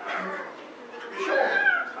 Sure.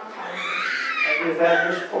 And you've had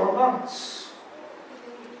this 4 months.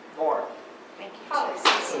 More. I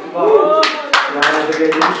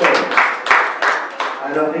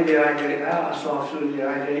don't need the eye gate now. I saw through the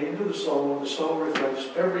eye gate into the soul, and the soul reflects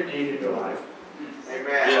every need in your life.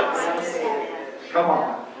 Amen. Yes. Come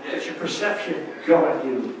on. Is your perception going,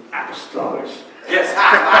 you apostolics? Yes.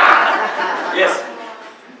 Yes.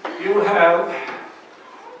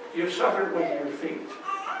 You've suffered with your feet.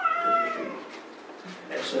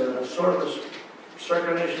 It's a sort of a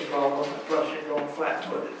circulation problem, plus you're going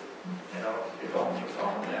flat-footed. You know, your bones are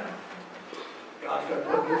falling down. God's got to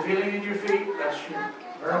put your feeling in your feet. That's your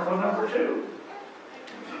miracle number 2.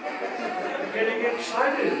 You're getting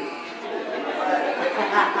excited.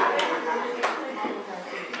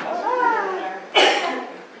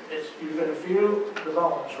 You're going to feel the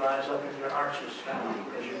bones rise up in your arches now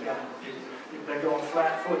because you've been going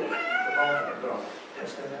flat-footed. The bones have been growing.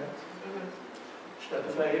 Yes, amen. Step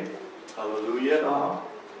of faith. Hallelujah. Stop.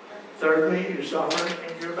 Thirdly, you're suffering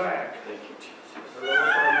in your back. Thank you, Jesus. The lower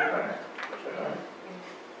part of your back.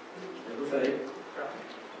 Step of faith.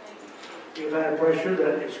 You've had pressure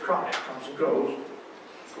that is chronic, comes and goes.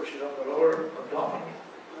 Pushes on the lower abdomen,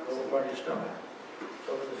 the lower part of your stomach.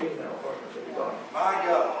 So the female organs of your body. My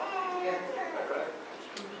God.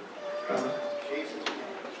 Stop. Jesus.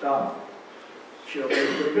 Stop. She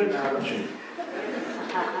obeys pretty good now, doesn't she?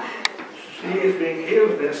 She is being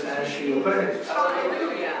healed of this as she obeys.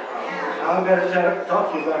 Now I've got to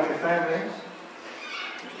talk to you about your family.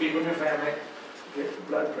 People in your family get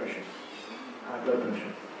blood pressure, high blood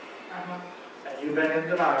pressure. And you've been in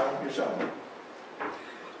denial yourself.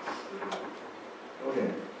 Okay.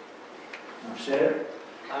 I've said,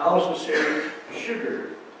 I also said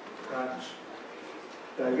sugar runs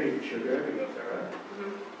diabetes, sugar, diabetes, all right?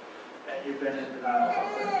 And you've been in denial of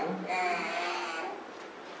that.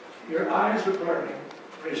 Your eyes are blurring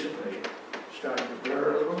recently, starting to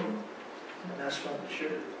blur a little, and that's from the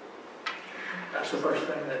sugar. That's the first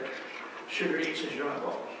thing that sugar eats is your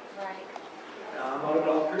eyeballs. Right. Now, I'm not a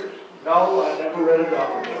doctor. No, I never read a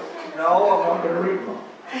doctor book. No, I'm not going to read one.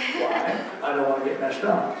 Why? I don't want to get messed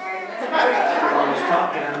up. I always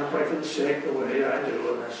taught me how to pray for the sick the way I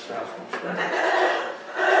do, and that's how it's going to stay.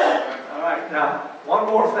 All right, now, one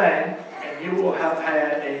more thing, and you will have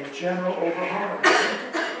had a general overhaul.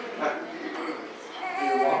 Do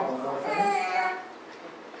you want one more thing?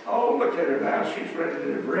 Oh, look at her now. She's ready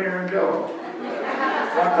to rear and go.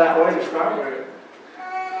 Not that way to start with.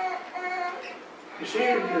 You see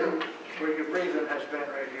where your breathing has been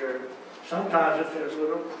right here? Sometimes it feels a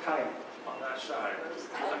little tight on that side,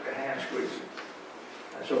 like a hand squeeze.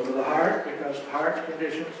 And so for the heart, because heart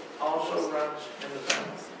conditions also runs in the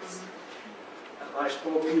family. And I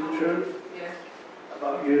spoke to you the truth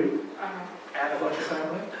about you and about your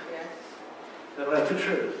family. Then let the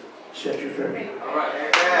truth set you free. All right.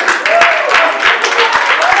 Amen.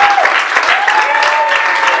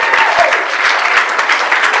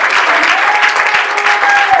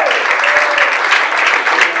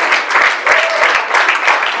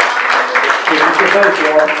 This is the faith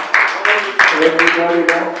walk. Everybody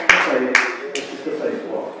walks the faith. This is the faith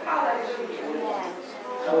walk. I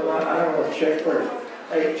don't know, check first.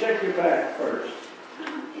 Hey, check your back first.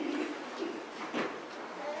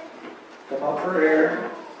 Come up for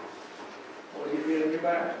air. What do you feel in your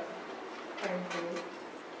back?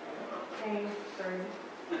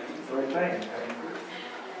 Very pain.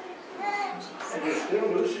 And you're still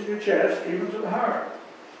loose in your chest, even to the heart.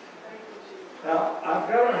 Now, I've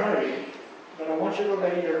got to hurry, but I want you to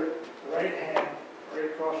lay your right hand right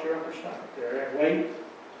across your upper stomach there and wait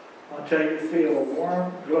until you feel a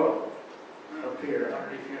warm glow appear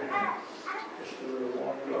underneath your hand. Just a little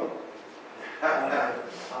warm glow.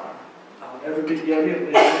 I'll never be guilty of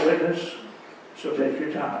being a witness, so take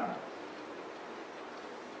your time.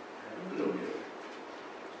 Hallelujah.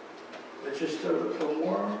 It's just a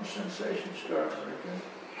warm sensation starting right there.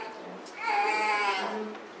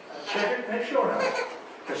 Check it, make sure now.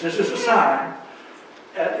 Because this is a sign.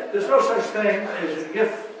 There's no such thing as a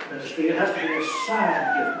gift ministry. It has to be a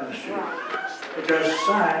sign gift ministry. Because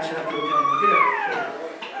signs have to attend the gift.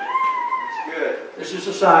 It's good. This is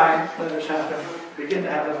a sign that has happened, begun to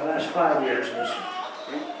happen in the last 5 years in this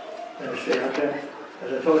ministry. I've been,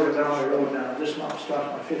 as I told you, I've been on the road now. This month starts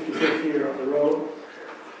my 55th year on the road.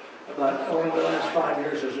 But only the last 5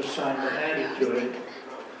 years has a sign been added to it.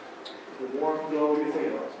 The warm glow you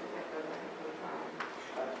feel.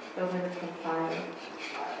 You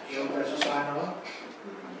know what that's a sign of?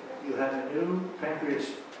 You have a new pancreas.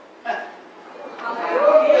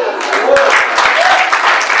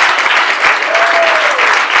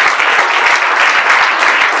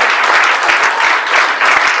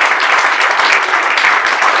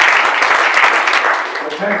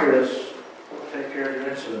 The pancreas will take care of your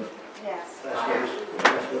insulin. Yes. That's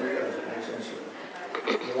what it does. It makes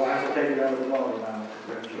insulin. You won't have to take it out of the bottle now.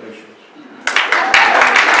 Congratulations.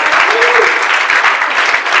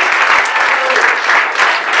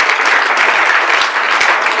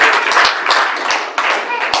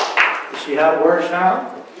 You see how it works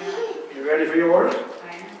now? You ready for yours?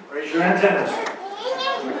 Raise your antennas.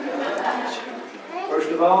 First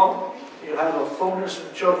of all, you have a fullness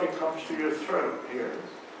and choking comes to your throat here.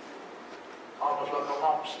 Almost like a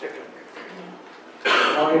lump sticking.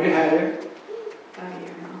 How long have you had it?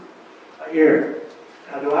 A year.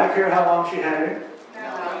 Now, do I care how long she had it? No.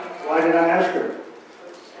 Why did I ask her?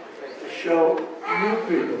 To show you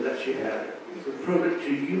people that she had it. To prove it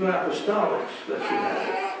to you apostolics that she had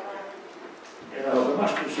it. You know, the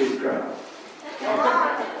mustard seed crowd.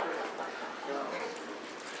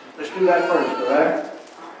 Let's do that first, all right?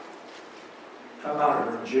 Come out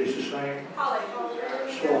of her in Jesus' name.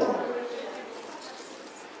 Swallow.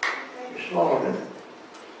 You swallowed it.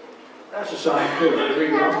 That's a sign too. The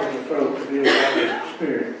big lump in the throat to be a Holy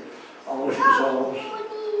Spirit always dissolves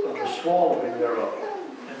of the swallowing thereof.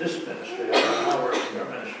 In this ministry, I don't know how it works in your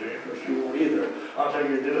ministry, of course you won't either. I'll tell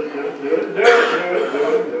you, do it, do it, do it, do it, do it, do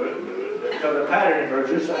it, do it, do it. Until the pattern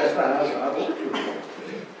emerges, that's not how God will do it.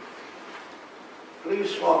 Please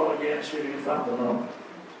swallow again, see if you can find the lump.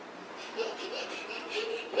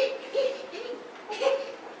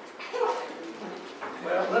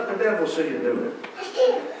 Well, let the devil see you do it.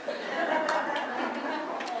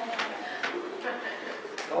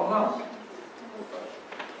 Don't know.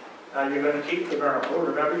 Now you're going to keep the miracle.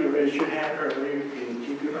 Remember, you raised your hand earlier. You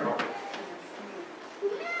keep your miracle.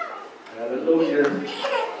 Hallelujah.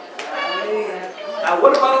 Now,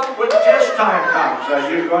 what about when test time comes? Are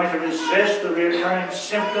you going to resist the recurring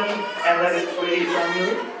symptom and let it flee from you?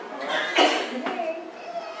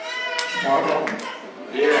 Smart woman.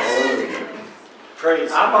 Yes.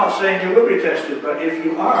 Praise. I'm not saying you will be tested, but if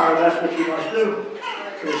you are, that's what you must do.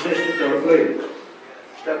 Resist it till it flees.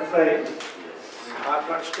 Step of faith. I'm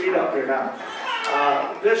going to speed up here now.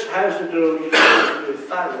 This has to do with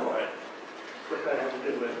thyroid. What that has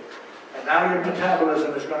to do with. And now your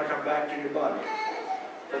metabolism is going to come back to your body.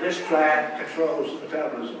 So this gland controls the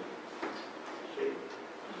metabolism. See?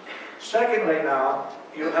 Secondly now,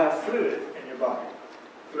 you have fluid in your body.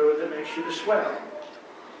 Fluid that makes you to swell.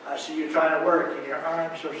 I see you trying to work and your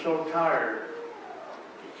arms are so tired.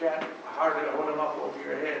 You can't hardly hold them up over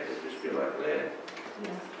your head. They just feel like lead.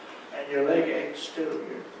 Yes. And your leg aches too.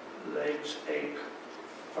 Your legs ache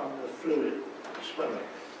from the fluid swelling.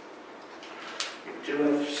 You do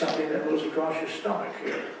have something that goes across your stomach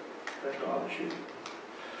here that bothers you.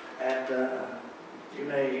 And you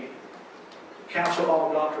may cancel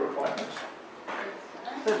all doctor appointments.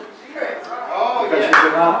 Oh, Because you yeah.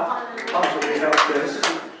 cannot possibly help this,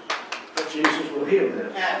 but Jesus will heal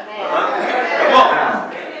this. Come on.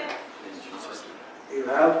 Now, you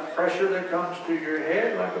have pressure that comes to your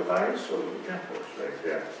head like a vice or the temples right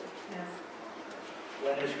there. Yes.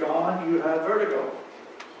 When it's gone, you have vertigo.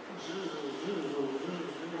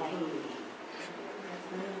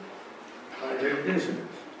 I hear dizziness.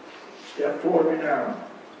 Step forward me down.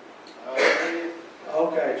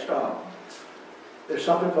 Okay, stop. There's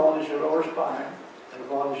something that bothers your lower spine and it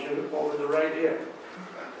bothers you over the right hip.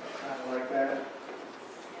 Kind of like that.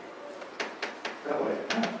 That way.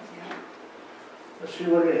 Let's see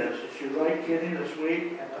what it is. It's your right kidney that's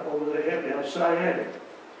weak and over the hip you have sciatic.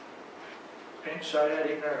 Pink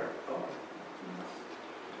sciatic nerve. Oh.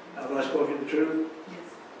 Now, have I spoken the truth?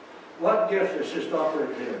 Yes. What gift is just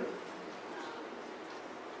offered here?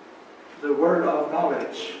 The word of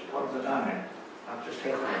knowledge of the nine. I'm just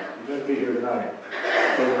telling you. You better be here tonight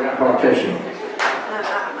for the impartation.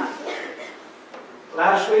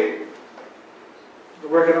 Lastly, the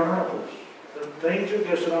working of miracles. The main two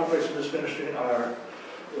gifts that operate in this ministry are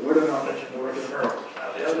the word of knowledge and the working of miracles.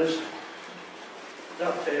 Now the others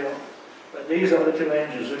dovetail. But these are the two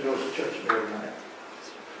angels that goes to church every night,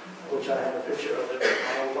 which I have a picture of it in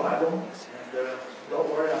my old Bible. And don't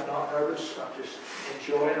worry, I'm not nervous. I'm just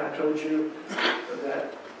enjoying. I told you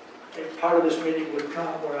that a part of this meeting would come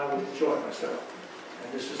where I would enjoy myself.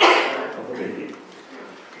 And this is the part of the meeting.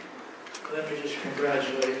 Let me just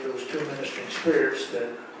congratulate those two ministering spirits that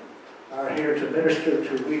are here to minister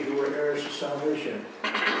to we who are heirs of salvation.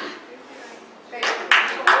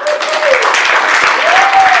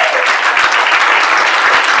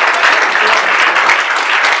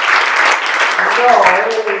 No,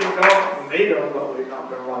 we don't need them, but we're not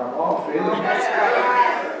going to run them off either.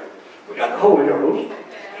 We got the Holy Ghost.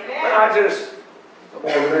 But I just, the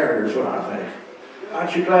more the merrier is what I think.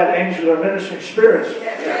 Aren't you glad angels are ministering spirits?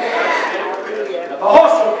 Yes.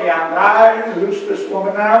 Also, I loose this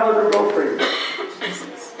woman now, let her go free.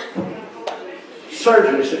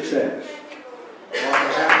 Surgery success.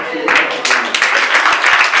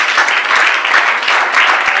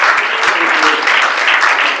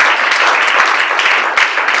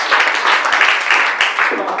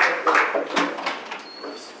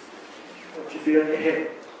 What you feel in your head?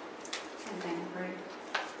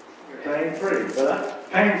 You're pain free.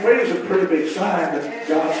 But pain free is a pretty big sign that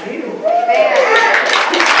God's healed.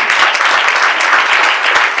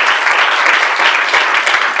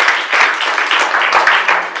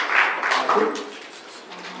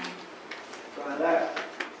 Try that.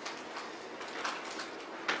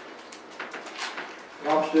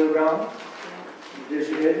 Lump still gone? You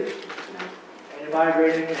dizzy-headed? Any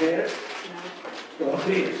migraine in your head? Go in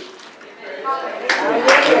peace.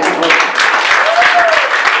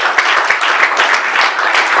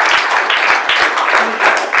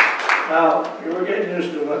 Now, you're getting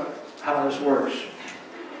used to how this works.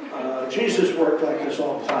 Jesus worked like this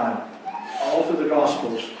all the time, all through the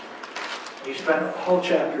Gospels. He spent whole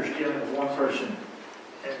chapters dealing with one person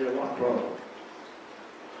and their one problem.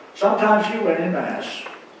 Sometimes he went in mass,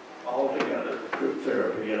 all together, group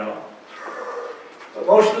therapy, you know. But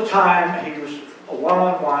most of the time, he was a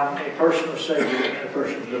one-on-one, a personal savior and a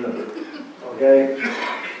personal deliverer. Okay?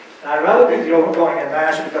 And I'd rather be going in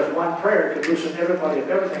mass because one prayer could loosen everybody of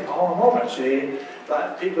everything all in a moment, see?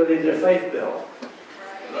 But people need their faith built.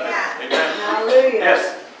 Yeah. Hallelujah.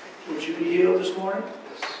 Yes. Would you be healed this morning?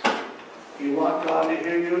 You want God to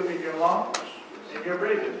hear you in your lungs, in your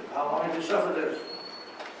breathing. How long have you suffered this?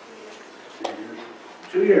 2 years.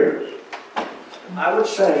 2 years. I would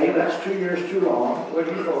say that's 2 years too long. What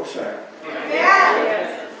do you folks say?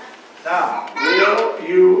 Yes. Now, will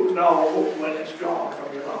you know when it's gone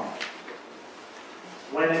from your lungs?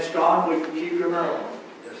 When it's gone, will you keep your miracle?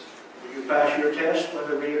 Yes. Will you pass your test when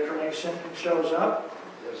the reoccurring symptom shows up?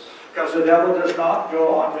 Yes. Because the devil does not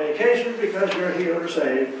go on vacation because you're healed or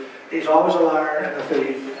saved. He's always a liar and a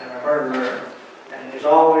thief and a murderer, and he's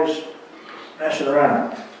always messing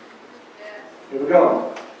around. Here we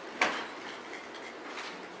go.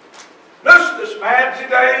 Loose this man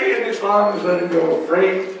today in his lungs, let him go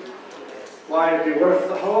free. Why, it'd be worth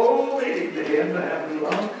the whole meeting to him to have new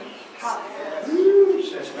lungs. Ooh,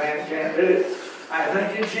 since man can't do it, I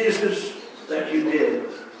thank you, Jesus, that you did.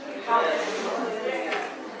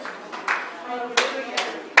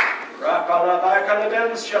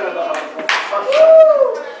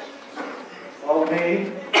 Follow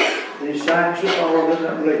me. These signs should follow them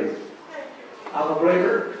that believe. I'm a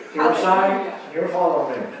believer. You're a sign, and you're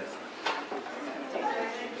following me.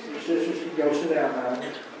 Your sisters can go sit down now.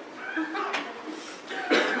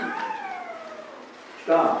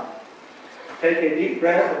 Stop. Take a deep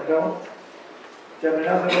breath and don't tell me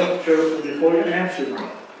nothing but the truth before you answer me.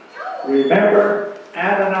 Remember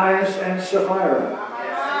Ananias and Sapphira.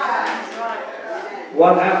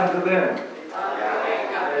 What happened to them?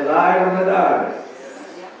 They lied when they died.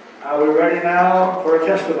 Are we ready now for a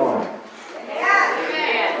testimony?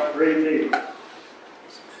 Breathe deep.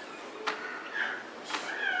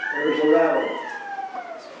 Where's the rattle?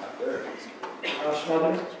 Not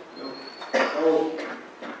smothered? No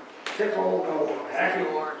tickle, no hacking.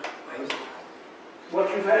 What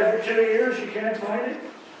you've had for 2 years, you can't find it?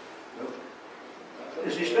 Nope.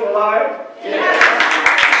 Is he still alive? Yeah.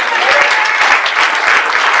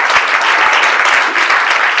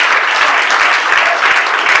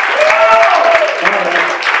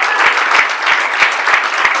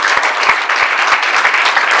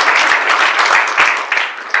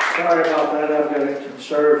 Sorry about that. I've got to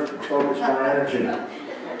conserve and focus my energy.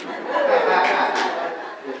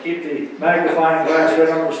 Keep the magnifying glass right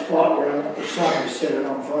on the spot where I want the sun to set it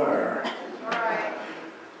on fire.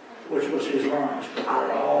 Which was his lungs, but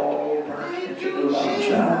they're all burnt into the lungs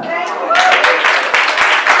now.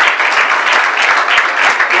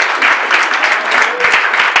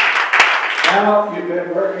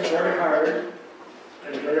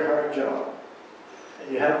 hard job.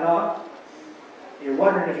 And you have not, you're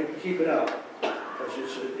wondering if you can keep it up,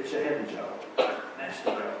 because it's a heavy job, nasty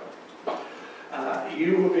job.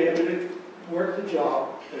 You will be able to work the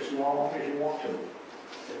job as long as you want to.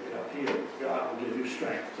 It's up to you. God will give you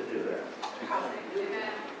strength to do that.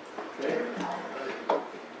 Okay?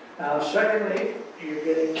 Now, secondly, you're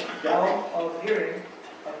getting down of hearing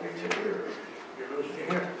up into your ear. You're losing your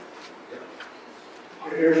hearing.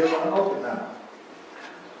 Your ears are going to open now.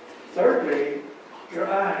 Thirdly, your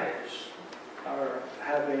eyes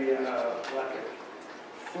have like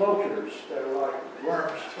floaters that are like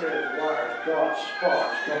worms, threads, wires, dots,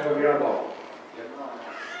 spots coming over your eyeball.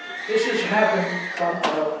 This has happened from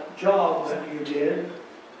a job that you did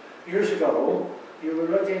years ago. You were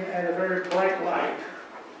looking at a very bright light,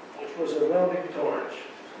 which was a welding torch,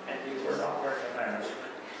 and you were not wearing a mask.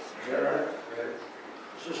 Is that right?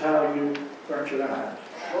 This is how you burnt your eyes.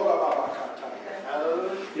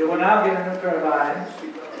 You will now get a new pair of eyes,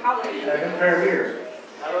 and a new pair of ears,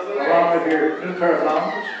 along with your new pair of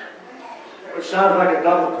lungs, which sounds like a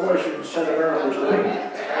double portion set of miracles to me.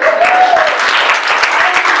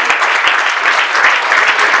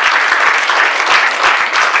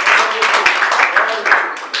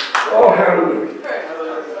 Oh, hallelujah.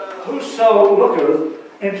 Whoso looketh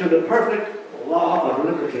into the perfect law of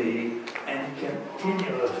liberty and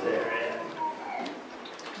continueth therein.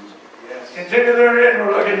 Yes. Continue therein.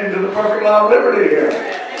 We're looking into the perfect law of liberty here.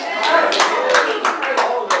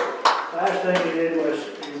 Last thing you did was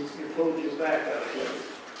you pulled your back up.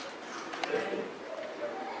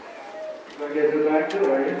 You're going to get your back too,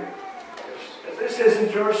 are you? If this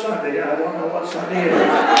isn't your Sunday, I don't know what Sunday is.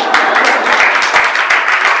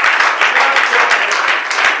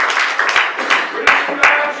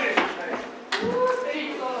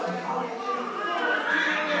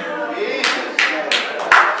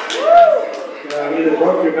 Either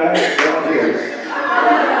broke your back or down here.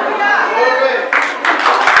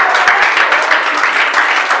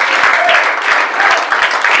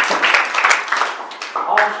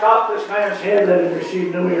 I'll stop this man's head, let him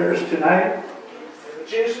receive new ears tonight. In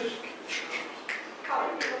Jesus.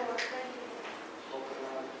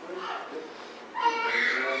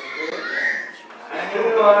 And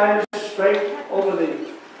new eyes straight over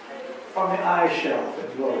from the eye shelf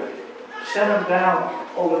in glory. Send them down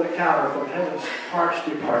over the counter from Heaven's Parts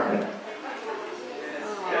Department.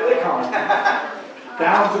 Here they come.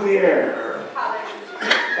 Down to the air.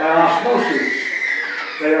 By osmosis,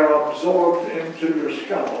 they are absorbed into your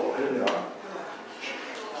skull. Here they are.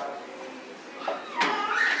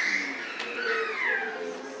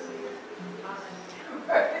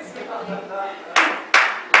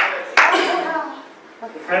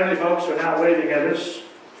 The friendly folks are now waving at us.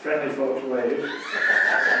 Friendly folks wave.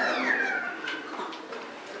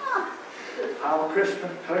 How crisp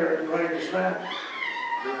and clear and bright is that?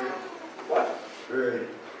 Very. What? Very.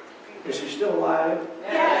 Is he still alive?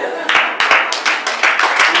 Yes.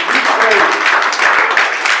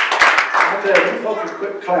 I tell you folks are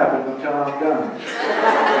quit clapping until I'm done.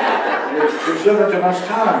 You're consuming too much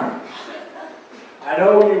time. I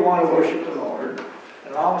know you want to worship the Lord.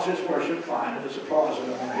 As long as it's worship, fine. If it's applause, I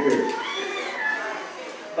don't want to hear it.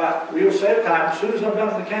 But we'll save time. As soon as I'm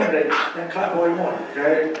done with the candidate, then clap all you want,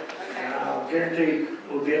 okay? I'll guarantee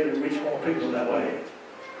we'll be able to reach more people that way.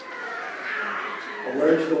 A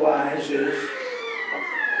word to the wise is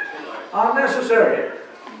unnecessary.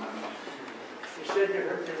 You said you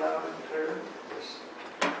heard me loud and clear.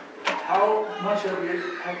 How much of you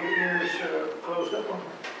have your ears closed up on?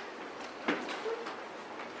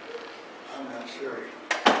 I'm not sure.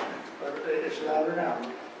 But it's louder now.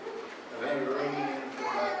 I've had it ringing in for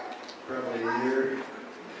about probably a year.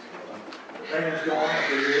 The ringing's going up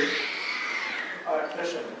a year. All right,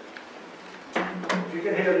 listen. If you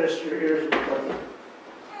can hear this, your ears will be perfect.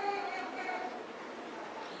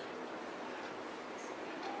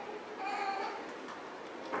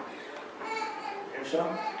 Hear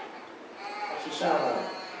some? What's the sound of it?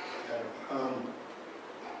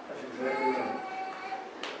 That's exactly right.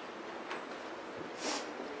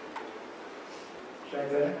 Same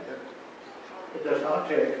thing? Yep. It does not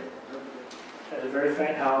take. Has a very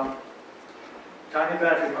faint hum. Tiny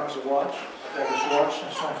battery runs a watch. I've had this watch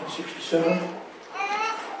since 1967.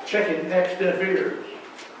 Checking next deaf ears.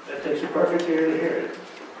 That takes a perfect ear to hear it.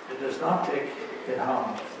 It does not take, it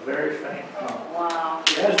hums. A very faint hum. Wow.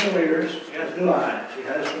 He has new ears. He has new eyes. He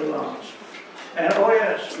has new lungs. And oh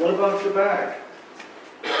yes, what about your back?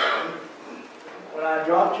 When I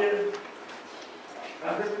dropped you,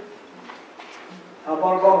 nothing? How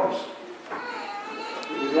about a bonus?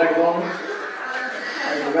 Would you like a bonus?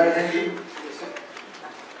 Are you right handed?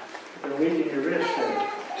 You're weak in your wrist there.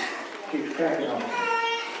 cracking on.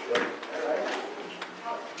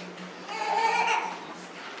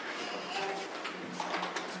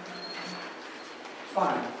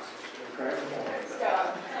 Fine. Cracking on.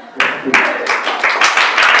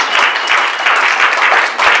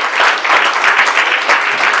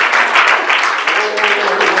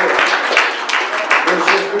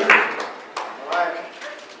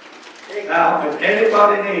 Now, if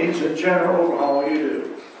anybody needs a general overhaul, you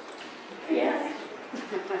do. Yes.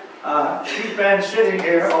 She's been sitting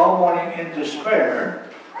here all morning in despair,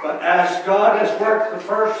 but as God has worked the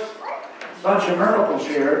first bunch of miracles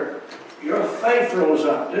here, your faith rose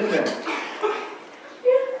up, didn't it?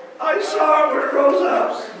 I saw it when it rose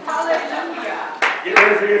up. Hallelujah. Get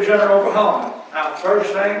ready for your general overhaul. Now,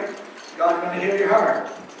 first thing, God's going to heal your heart.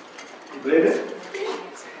 You believe it?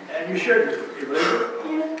 And you should. You believe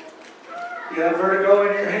it? You have vertigo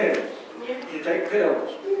in your head. You take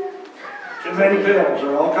pills. Too many pills.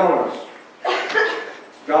 They're all colors.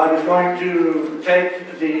 God is going to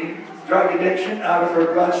take the drug addiction out of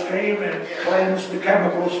her bloodstream and cleanse the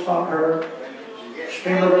chemicals from her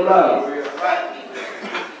stream of her blood.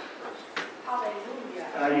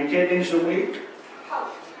 Your kidneys are weak.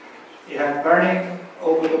 You have burning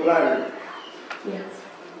over the bladder. Yes.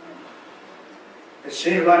 It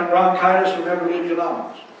seems like bronchitis will never leave your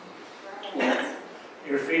lungs. Yes.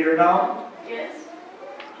 Your feet are numb. Yes.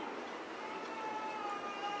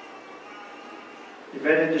 You've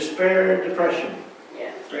been in despair and depression.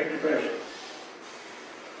 Yes. Great depression.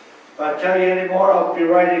 If I tell you any more, I'll be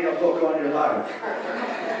writing a book on your life.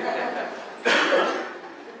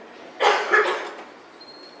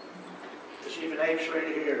 There's even aches right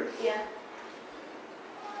here. Yeah.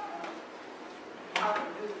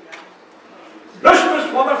 Listen to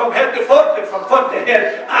this woman from head to foot and from foot to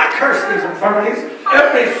head. I curse these infirmities.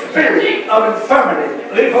 Every spirit of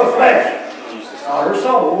infirmity, leave her flesh. Not her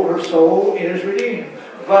soul is redeemed.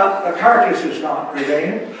 But the carcass is not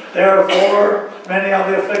redeemed. Therefore, many are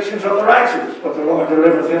the afflictions of the righteous, but the Lord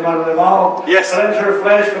delivereth him out of them all. Yes. Cleanse her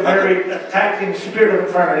flesh from every attacking spirit of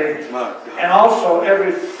infirmity, and also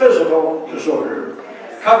every physical disorder.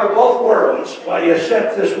 Cover both worlds while you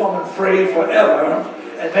set this woman free forever,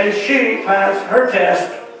 and may she pass her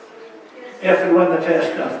test if and when the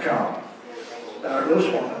test doth come. Now, this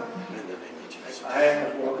woman, I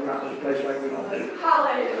have to walk around this place like we don't do.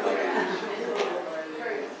 Hallelujah.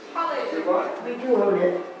 You what? We do own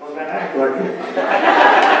it. Well, then act like it.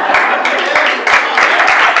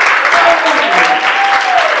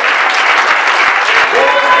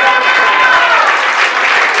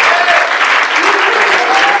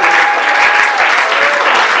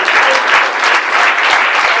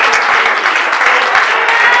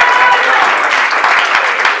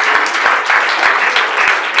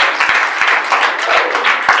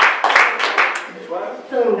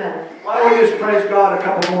 Feeling better. Why don't we just praise God a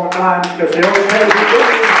couple more times, because the only praise we do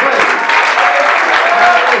is praise.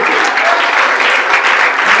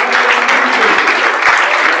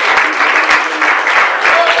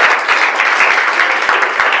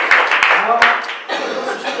 Now,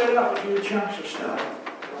 let's split up a few chunks of stuff.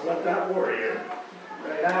 Don't let that worry you.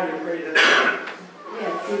 Right now you're breathing.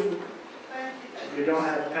 Yes. And you don't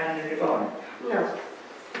have pain in your body. No.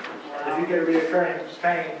 And if you get a reoccurring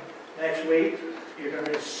pain next week, you're going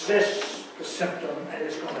to resist the symptom and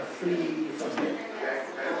it's going to flee from you.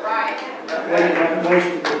 Right. That way you haven't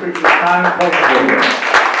wasted the preacher's time praying for you.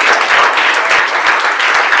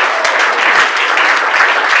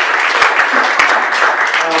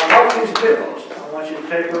 Now, both these pills, I want you to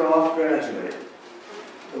taper off gradually.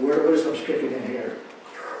 The word of wisdom's kicking in here.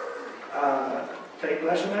 Take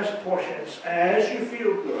less and less portions as you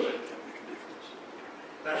feel good.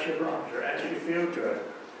 That's your barometer. As you feel good.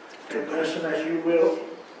 Take less and less you will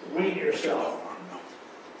wean yourself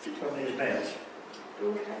from these meds.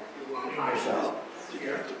 Wean yourself.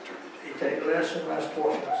 You take less and less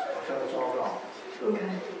portions until it's all gone. Okay.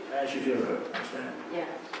 As you feel good. Understand? Yeah.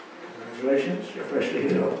 Congratulations, you're freshly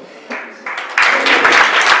healed.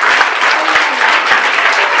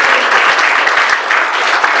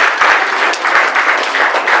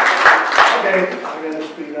 Okay, I'm going to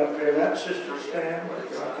speed up here. That sister stand. Are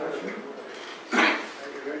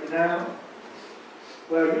you ready now?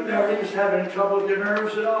 Well, you never used to have any trouble with your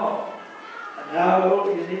nerves at all. And now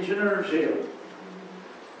you need your nerves healed.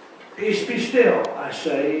 Peace be still, I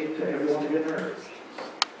say to every one of your nerves.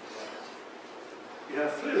 You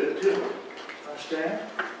have fluid too. Understand?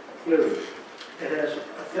 Fluid. It has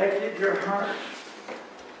affected your heart.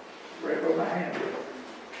 Right where my hand is.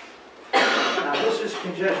 Now this is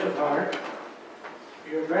congestive heart.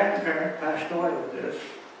 Your grandparent passed away with this.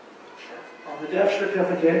 On the death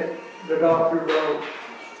certificate, the doctor wrote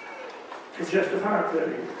Congestive heart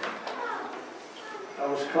failure. That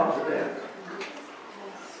was the cause of death.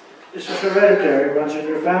 This is hereditary, runs in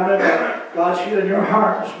your family, but God's healing your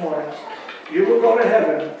heart this morning. You will go to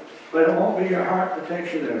heaven, but it won't be your heart that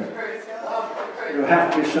takes you there. It'll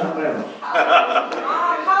have to be something else.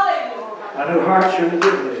 A new heart shall He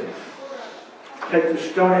give thee. Take the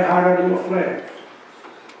stony heart out of your flesh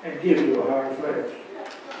and give you a heart of flesh.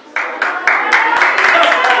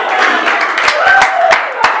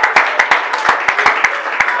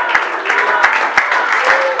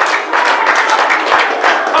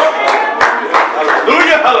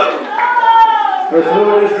 Her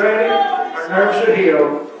fluid is ready, her nerves are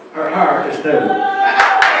healed, her heart is new.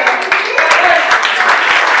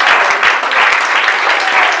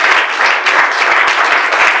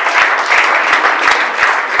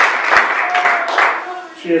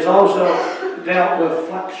 She has also dealt with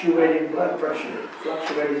fluctuating blood pressure.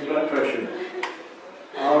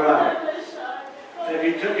 All right. Have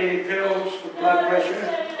you took any pills for blood pressure?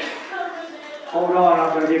 Hold on, I'm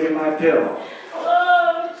going to give you my pill.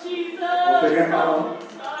 Open your mouth.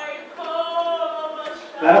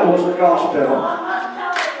 That was the gospel.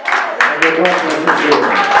 And your blood pressure is zero.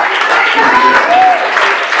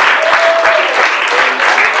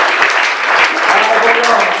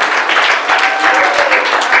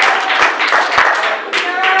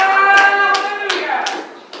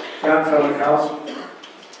 Young fellow comes.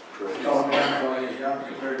 Oh, young fellow, he's young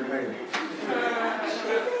compared to me.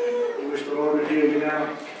 You wish the Lord would heal you now?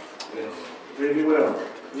 Yes. I believe He will.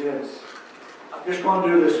 Yes. I'm just going to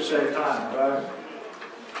do this to save time, right?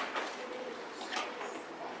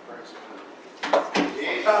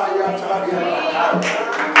 The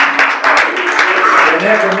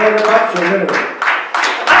neck and middle ups are middle.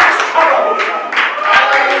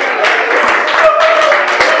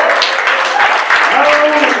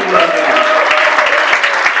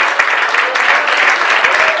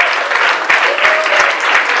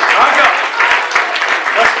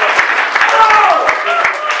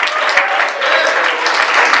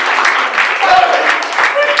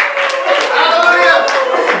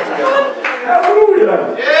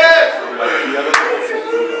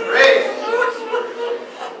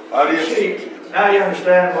 Now you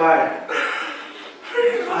understand why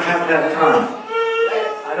I haven't had time.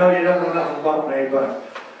 I know you don't know nothing about me, but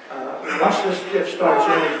once this gift starts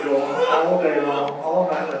in, it goes all day long, all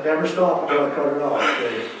night, and never stop until I cut it off.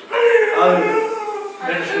 Okay? Other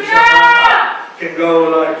ministers can go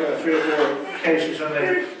like 3 or 4 cases and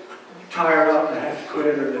they tire up and they have to quit,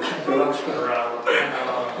 or they think their luck's going to run out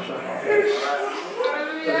or something like that.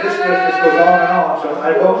 But this gift just goes on and on, so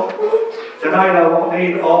tonight I won't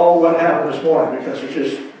need all what happened this morning because it's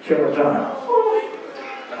just killer time.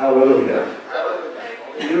 Hallelujah.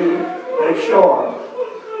 You make sure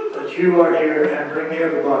that you are here and bring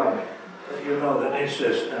everybody that you know that needs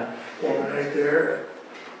this. Now, woman right there,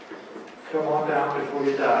 come on down before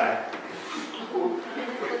you die.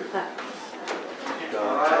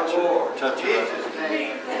 Touch it.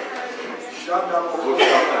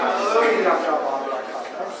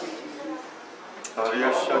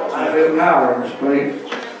 I feel power in this place.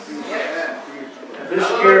 If this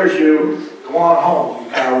scares you, go on home,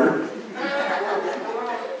 you coward.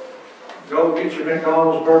 Go get your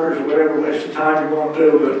McDonald's burgers or whatever waste of time you're going to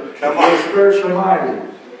do, but if you're spiritually minded,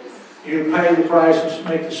 you pay the price and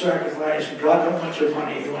make the sacrifice, and God don't want your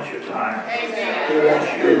money, He wants your time. He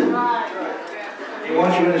wants you. He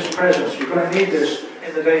wants you in His presence. You're going to need this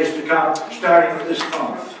in the days to come, starting with this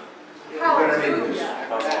month. You're going to need this.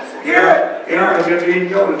 You're not going to even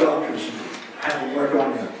go to doctors and have them work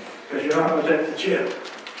on you, because you're not going to take the chip.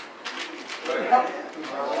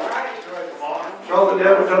 So the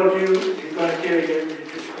devil told you he's going to kill you, you're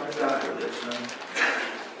just going to die with this.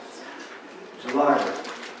 He's a liar.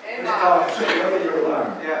 You're a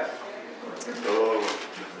liar. Yeah.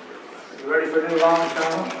 You ready for a new long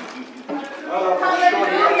time?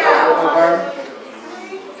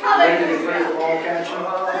 Ready to be free from all cancer?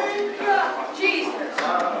 Jesus.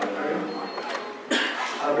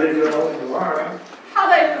 I believe you're open to learn.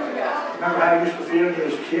 Hallelujah. Remember how you used to feel when you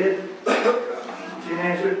was a kid?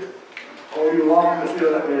 Teenager? Oh, you long to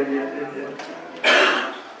feel that way again, didn't you?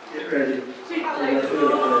 Get ready. You're going to feel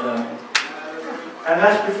that way now. And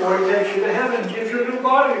that's before He takes you to heaven and gives you a new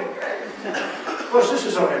body. Of course, this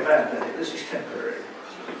is only a bad day. This is temporary.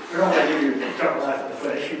 You're not going to give you eternal life in the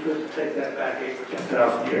flesh. You couldn't take that back 8 or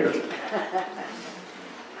 10,000 years.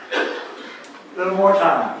 A little more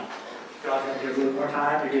time. God's going to give you a little more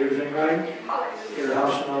time to get everything right. Get your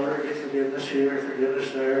house in order, get forgiveness here,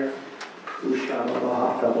 forgiveness there. Do a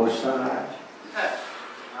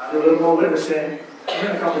little more witnessing. Win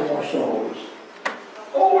a couple more souls.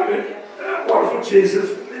 Oh, Lord Jesus,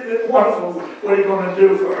 isn't it wonderful what you're going to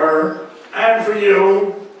do for her and for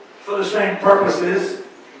you for the same purposes?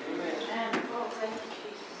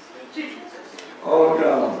 Oh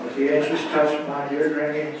God, as the angels touched my dear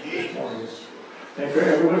granny this morning, make her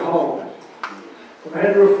everywhere whole, from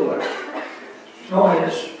head to foot.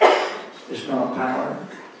 Noise is not power.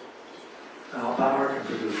 Now power can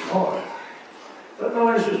produce noise, but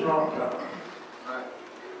noise is not power.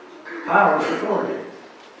 Power is authority.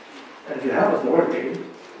 And if you have authority,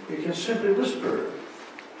 you can simply whisper,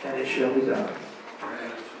 and it shall be done.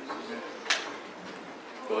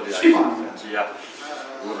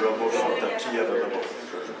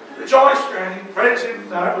 Rejoice, granny, praise him,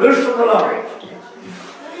 loosen the lungs.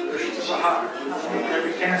 Loosen the heart.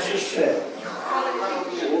 Every cancer set.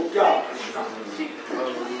 Oh God.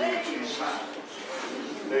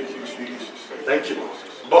 Thank you, Jesus. Thank you.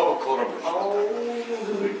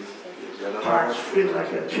 Hearts feel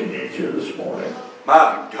like a teenager this morning.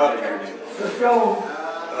 My God. Let's go.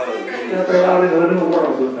 Step out into a new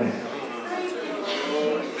world with me.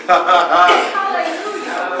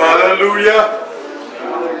 Hallelujah.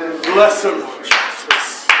 Bless him,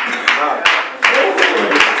 Jesus.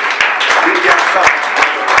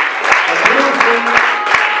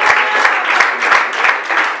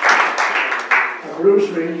 A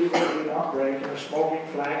bruised reed will not break, and a smoking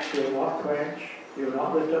flax will not quench. He will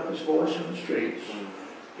not lift up his voice in the streets.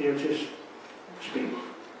 He'll just speak,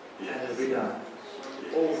 and it'll be done.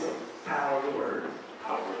 Oh, the power of the word.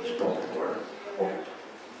 Power of the spoken word. Oh,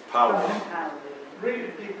 Power. read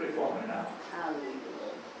it deeply for me now.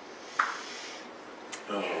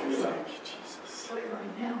 Oh, thank you, Jesus. Clear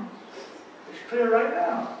right now. It's clear right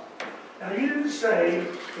now. Now, you didn't say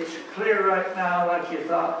it's clear right now like you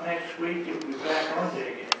thought next week you'll be back on you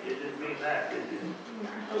again. You didn't mean that, did you?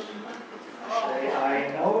 Say, I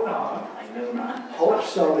know not. I know not. Hope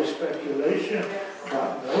so is speculation,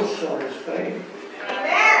 but no so is faith.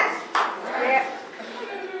 Amen.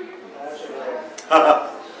 That's right.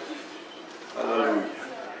 Hallelujah.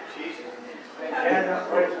 And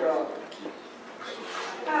praise God.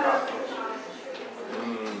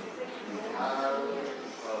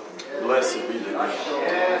 Blessed be the name.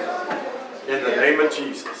 In the name of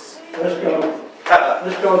Jesus. Let's go.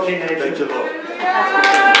 Let's go, teenagers. Thank you, Lord.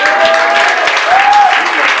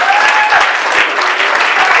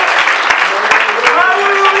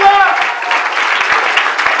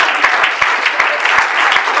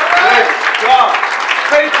 Praise God.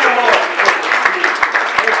 Thank you, Lord.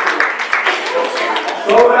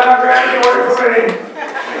 Slow down, graduate for me.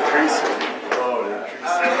 Increase it. Lord,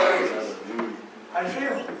 increase it. How you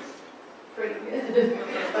feel? Pretty good. I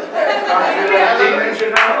feel like a teenager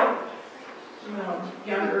now. No,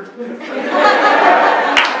 younger. I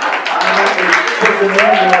might be pushing the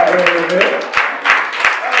end out there a little bit.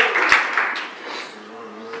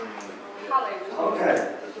 Okay.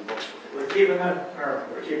 We're keeping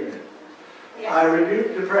it. I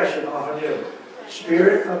rebuke depression off of you.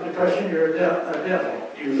 Spirit of depression, you're a devil.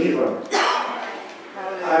 You leave her.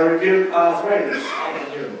 I rebuke arthritis off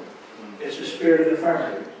of you. It's a spirit of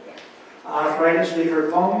infirmity. Arthritis, leave her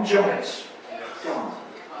bone joints. Gone.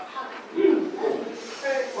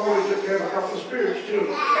 Oh, we took care of a couple of spirits too.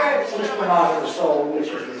 This went out of the soul, which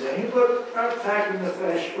is redeemed, but attacked in the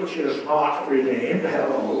flesh, which is not redeemed.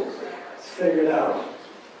 Hello. Figured out.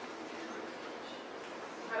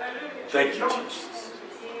 Thank you, Jesus.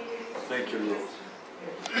 Thank you, Lord.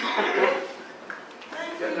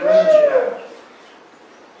 Get the energy out.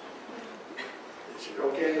 Is it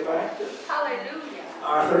okay in the back? Hallelujah.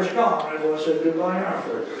 Arthur's gone. Everyone said goodbye,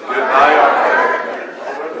 Arthur. Goodbye, Arthur.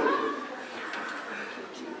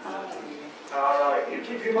 All right. You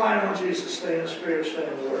keep your mind on Jesus. Stay in the Spirit. Stay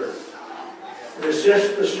in the Word.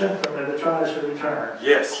 Resist the symptom if it tries to return.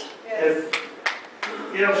 Yes. If,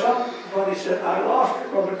 somebody said, I lost it,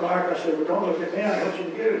 Brother Clark. I said, well, don't look at me. I want you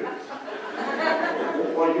to get it.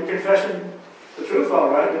 Well, you're confessing the truth, all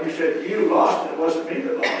right. When you said you lost it, it wasn't me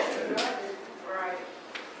that lost it. Right.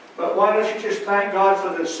 But why don't you just thank God for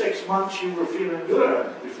the 6 months you were feeling good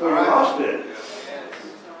before you lost it?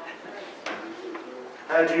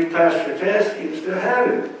 Had you passed your test, you still had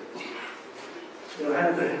it. Still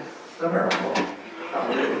had the miracle.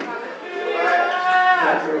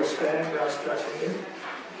 That girl stand, God's touching you.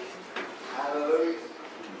 Hallelujah.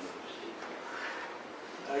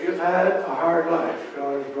 Now you've had a hard life.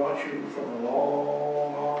 God has brought you from a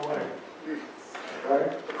long, long way.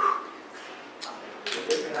 Right?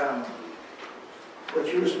 What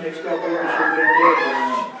you was mixed up with should have been dead.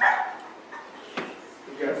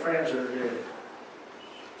 You've got friends that are dead.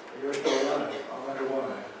 You're still alive. I wonder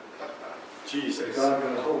why. Jesus. God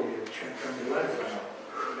got a hold of you and turn your life around.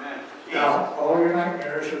 Now, all your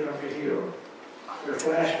nightmares are going to be healed. Your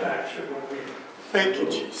flashbacks are going to be. Thank you,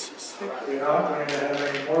 Jesus. You're not going to have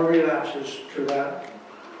any more relapses to that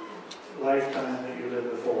lifetime that you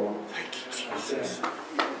lived before. Thank you, Jesus.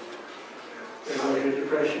 There goes your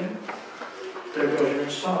depression. There goes your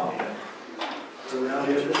insomnia. You're around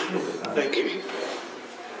here to sleep at night. Thank you.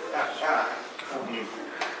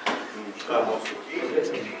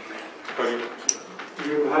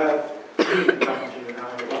 You have heat coming to you now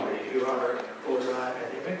in your body. You are borderline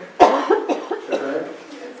anemic. Is that right?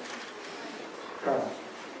 Come.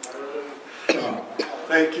 Come.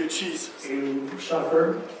 Thank you, Jesus. You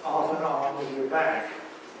suffer off and on with your back,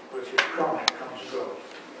 which is chronic, comes and goes.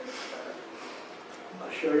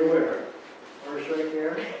 I'll show you where. Where's right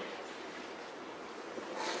there?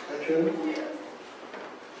 That you?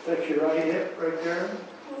 That's your right hip right there.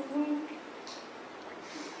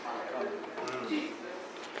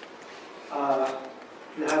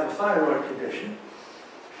 You have a thyroid condition.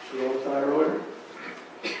 Low thyroid.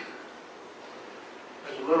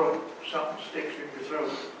 There's a little something sticks in your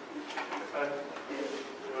throat. A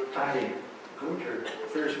little tiny gooch,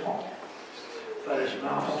 very small. That is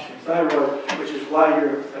malfunctioning thyroid, which is why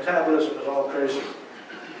your metabolism is all crazy.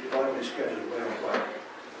 Your body scheduled way off whack.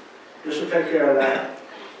 This will take care of that.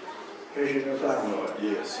 Here's your new thyroid.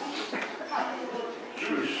 Yes.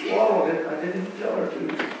 She swallowed it. I didn't tell her to.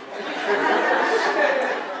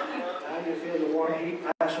 How do you feel the warm heat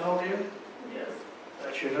passing over you? Yes.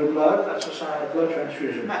 That's your new blood. That's a sign of blood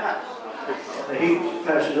transfusion. And the heat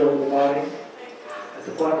passes over the body. At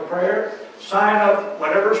the point of prayer, sign of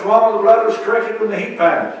whatever's wrong with the blood is corrected when the heat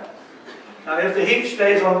passes. Now, if the heat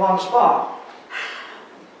stays on one spot,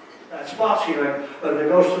 that spot's healing, but if it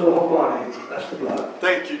goes through the whole body, that's the blood.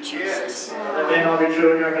 Thank you, Jesus. That may not be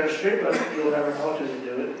true in your ministry, but you'll never know until you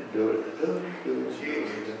do it, and do it, and do it, and do it, and do it,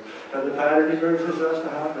 and do it. And the pattern emerges as to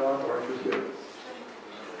how God works with you.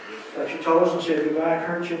 Touch your toes and say, if your back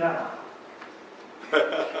hurts you now.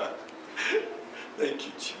 Thank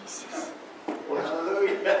you, Jesus.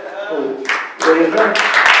 Hallelujah. Oh, where you going?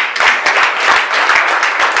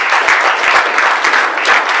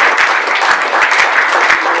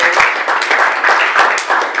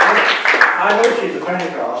 I know she's a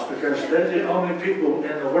Pentecost because they're the only people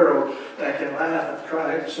in the world that can laugh and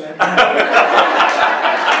cry at the same time.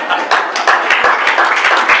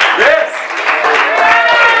 Yes.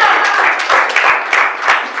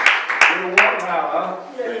 You're warm now, huh?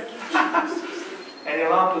 Yes. Any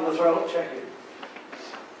lump in the throat? Check it.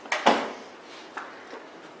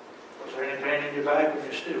 Was there any pain in your back when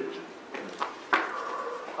you stooped?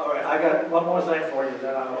 All right, I got one more thing for you,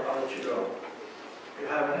 then I'll let you go. You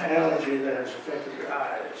have an allergy that has affected your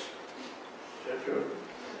eyes. Is that true?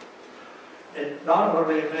 It not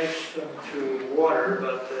only makes them to water,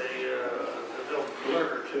 but they'll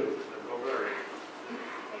blur too. They'll go blurry.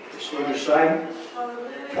 You see your sight?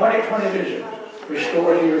 20/20 vision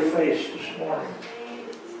restored to your face this morning.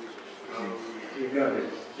 You got it.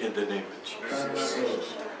 In the name of Jesus.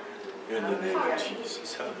 In the name of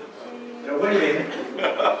Jesus. Hallelujah. Now wait a minute.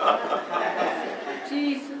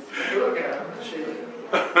 Jesus. Look at them and see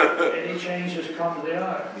any changes come to the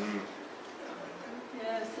eye.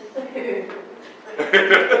 Yes.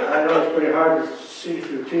 I know it's pretty hard to see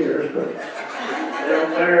through tears, but they'll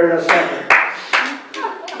clear in a second.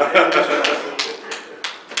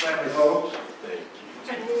 Family folks.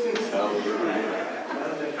 Thank you, Jesus.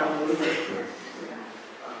 Hallelujah. They come with it.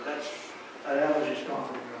 That allergy's gone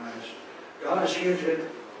from your eyes. God is here to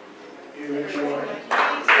you enjoy.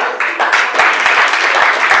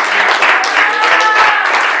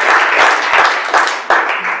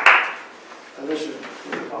 Now listen,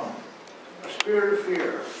 a spirit of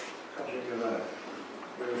fear comes into your life.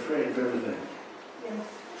 You're afraid of everything. Yes.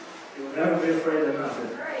 You will never be afraid of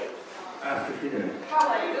nothing after today.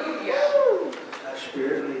 Hallelujah. That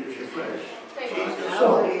spirit leaves your flesh. Thank you. So,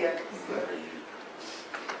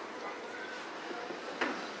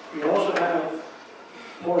 you also have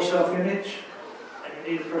poor self-image, and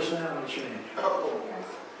you need a personality change.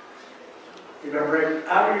 You're going to break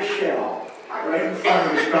out of your shell right in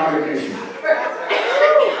front of this congregation.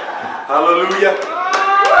 Hallelujah.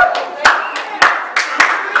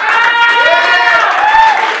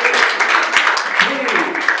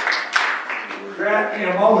 Please, grant me a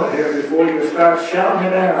moment here before you start shouting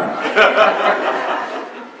it down.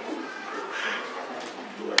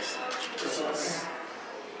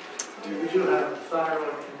 You do have a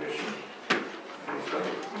thyroid condition.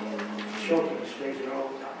 Choking stage at all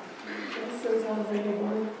the time. Since I was a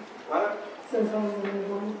newborn. What? Since I was a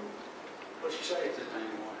newborn. What'd she say? Since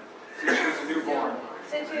she was a newborn.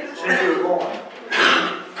 Since you Since you were born.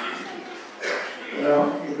 Well,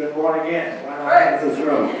 You've been born again. Why not have the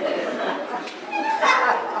throne?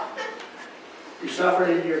 You suffered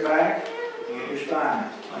in your back, your spine,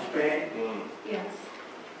 much pain. Yes.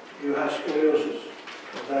 You have scoliosis. Is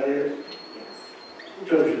that it? Yes. Who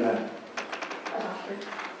told you that? A doctor.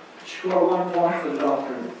 Score 1 point for the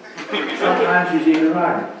doctor. Sometimes he's even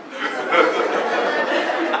right.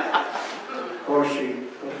 Of course, she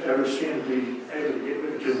don't ever seem to be able to get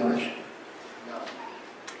rid of too much.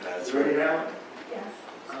 That's You ready now? Yes.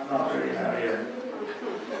 I'm not ready now yet.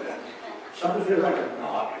 Something feels like a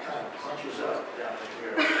knot. It kind of punches up down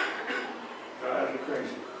here. Drives you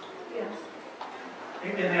crazy. Yes.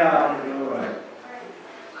 In the eye, you're all right.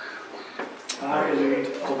 I, as we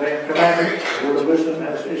obey the commandment, the word of wisdom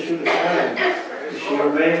has issued a command. Is she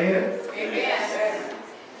obeying it?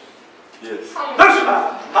 Yes.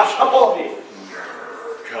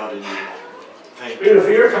 God in you. Thank Spirit you. of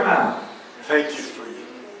fear, come out. Thank you for you.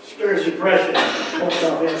 Spirit of depression, pull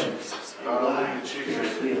yourself in.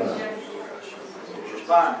 Leave out. Your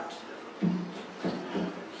spine.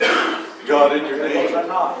 God in your Close name. that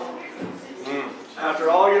knot. Mm. After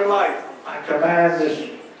all your life, I command this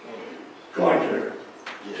goiter to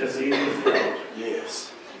Yes. leave the throat.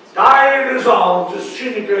 Yes. Die and dissolve,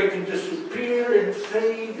 disintegrate and disappear and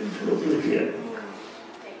fade into oblivion.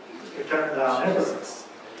 You turn down heaven.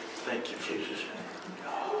 Thank you In for Jesus' name.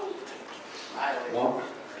 you. Walk.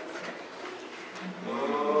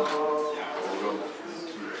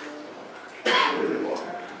 Really walk.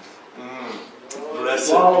 Blessed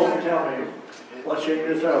Swallow be. and tell me what's in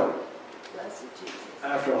your throat.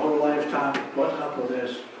 After a whole lifetime of putting up with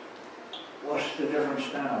this, what's the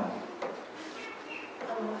difference now? I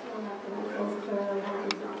feel nothing. It feels clearly how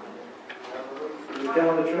it's not. You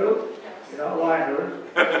telling the truth? You're not lying to her.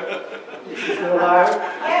 Is she still a liar?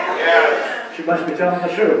 Yes. She must be telling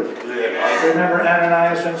the truth. Yes. Remember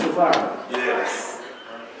Ananias and Sapphira. Yes.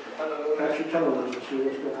 Perhaps you tell us and see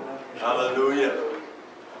what's going on. Hallelujah.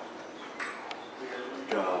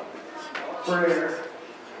 God. Prayer.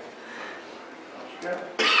 Yeah.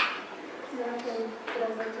 Nothing.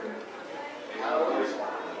 Feels like a... No.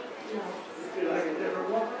 You feel like a different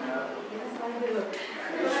one? Yes, I do.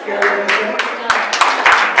 You scared of anything?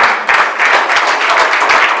 No.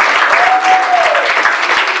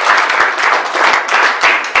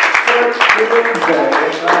 Search the Wednesday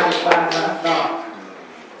and try to find that knot.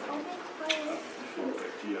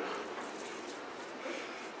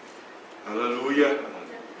 Hallelujah.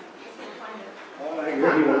 All right,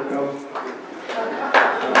 you're healed, go.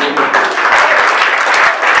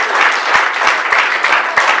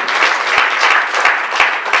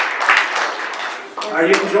 Are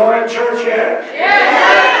you enjoying church yet?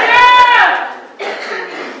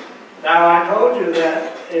 Now I told you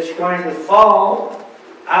that it's going to fall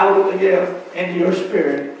out of the gift into your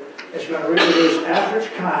spirit. It's going to reproduce after its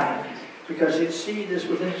kind because its seed is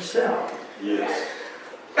within itself. Yes.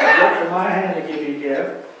 I look for my hand to give you a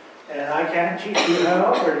gift, and I can't teach you how to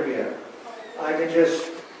operate a gift. I can just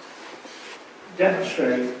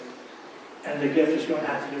demonstrate, and the gift is going to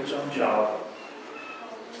have to do its own job.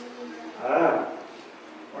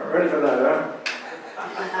 Weren't ready for that,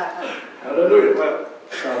 huh? Hallelujah. Well,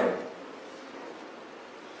 sorry.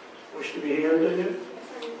 Wish to be healed, did you?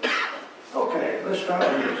 Okay, let's start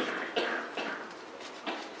with this.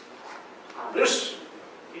 This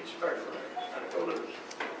is very good. Go loose.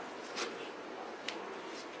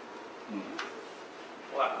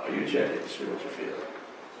 Wow, you check it, see what you feel.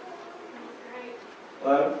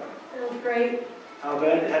 Well, Feels great. how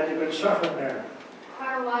bad had you been suffering there?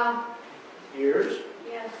 Quite a while. Years?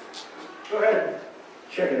 Yes. Go ahead and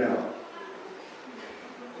check it out.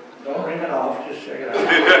 Don't ring it off, just check it out.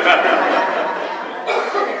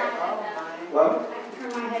 Well, I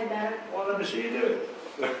can turn my head better. well, let me see you do it.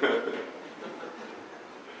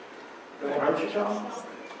 Don't hurt your tongue.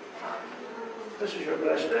 This is your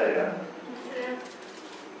best day, huh?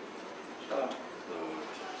 Stop.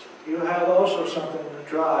 You have also something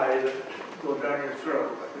dry that goes down your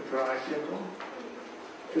throat, like a dry tickle.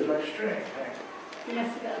 Feels like string. Hang.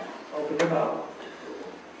 Yes, it does. Open your mouth.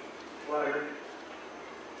 Wider.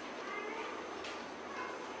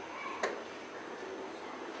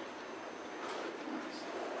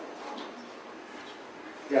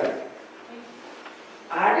 Got it.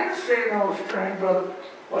 I didn't say no string, brother.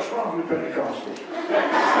 What's wrong with you Pentecostals?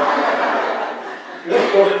 You're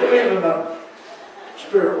supposed to believe in the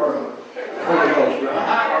spirit world. Holy Ghost,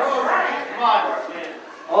 right?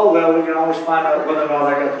 Oh, well, we can always find out whether or not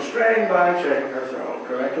I got the string by checking her throat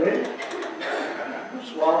correctly.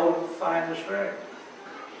 Swallow and find the string.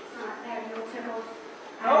 Not there, no tickle.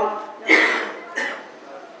 No.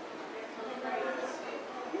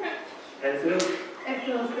 It feels, It It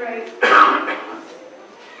feels great.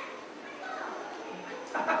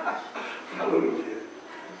 Hallelujah.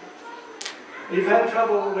 You've had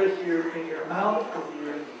trouble with in your mouth, with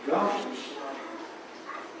your gums,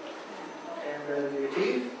 and your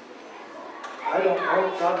teeth. I don't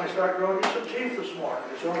know. God may start growing you some teeth this morning.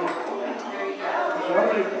 It's only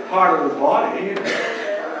part of the body. You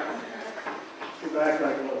act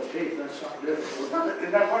like a little teeth. That's something different.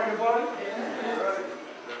 Is that part of your body?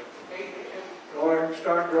 Or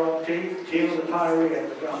start growing teeth, heal the pyrene and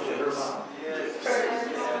the gums of her mouth.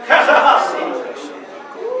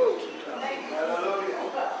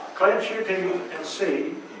 Clench your teeth and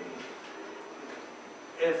see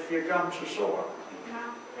if your gums are sore. No,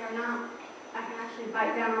 they're not. I can actually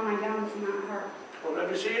bite down on my gums and not hurt. Well, let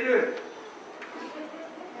me see you do it.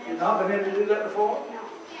 You've not been able to do that before? No.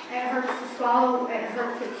 It hurts to swallow, it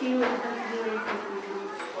hurts to chew, it hurts to do anything with my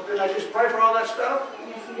gums. Well, did I just pray for all that stuff?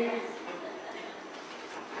 Yes, you did.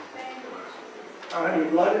 All right, your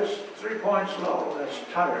blood is 3 points low. That's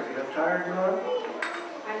tired. You have tired blood?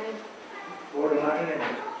 I did. Borderline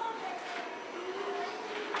anemia.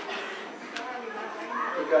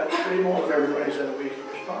 We've got 3 more everybody's in a week to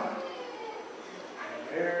respond.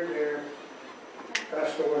 There.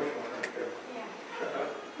 That's the worst one right there.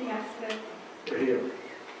 Yeah, it's good. You're healed.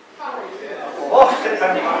 Oh, sit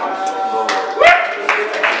down.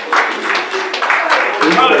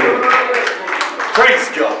 Praise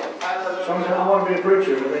God. Some say, I want to be a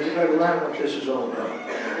preacher, but then you better learn what this is all about.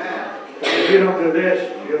 If you don't do this,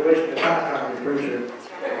 you're wasting your time trying to be a preacher.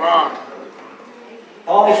 Come on.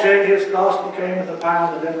 All said, his gospel came in the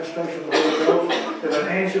power of the demonstration of the Holy Ghost. If an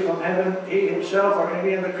angel from heaven, he himself, or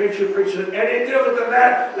any other creature preaches any different than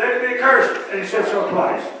that, let it be cursed. And he said so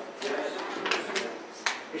twice.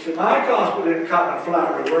 He said, my gospel didn't come in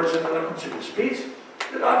flowery words and eloquence of speech.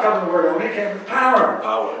 It did not come in the word only, it came in power.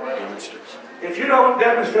 Power demonstrates. If you don't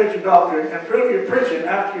demonstrate your doctrine and prove your preaching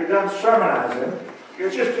after you're done sermonizing,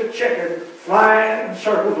 you're just a chicken flying in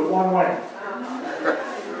circles with one wing.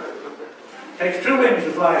 Takes 2 wings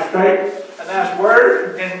to fly straight, and that's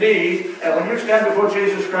word and deed. And when you stand before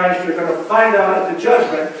Jesus Christ, you're going to find out at the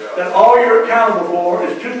judgment that all you're accountable for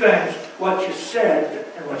is 2 things: what you said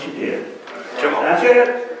and what you did. Come on. That's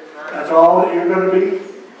it. That's all that you're going to be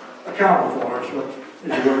accountable for, is what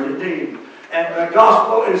is word and deed. And the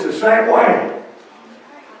gospel is the same way.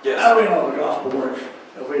 Yes. How do we know the gospel works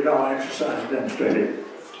if we don't exercise and demonstrate it?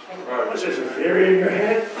 Is this a theory in your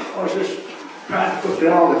head, or is this practical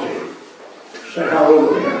theology? Say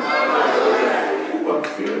hallelujah. Well,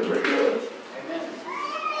 feeling pretty good.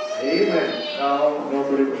 Amen. No,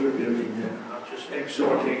 nobody was rebuking you. I'm just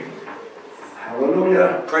exhorting.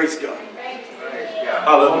 Hallelujah. Praise God. Want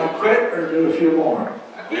Hallelujah. to quit or do a few more?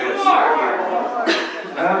 Yes.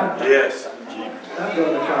 Huh? Yes. I'm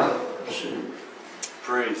going to come soon.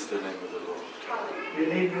 Praise the name of the Lord. You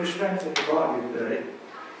need new strength in your body today.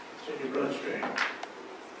 It's in your bloodstream.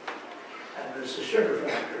 And there's a sugar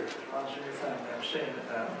factor that runs in your family. I'm seeing it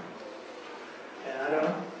now. And I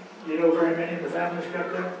don't, you know very many in the family's got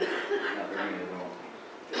that? Not very long.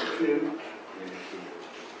 Just a few.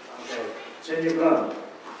 Okay. It's in your blood.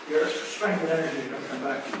 Your strength and energy is going to come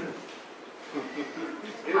back to you.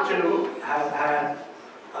 You two have had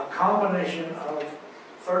a combination of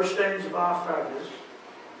first stages of arthritis,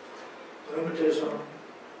 rheumatism,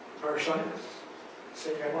 bursitis. It's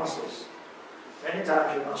in your muscles. Many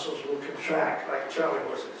times your muscles will contract like Charlie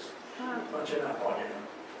horses, bunching up on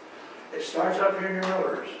you. It starts up here in your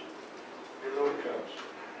rotors, your lower cups.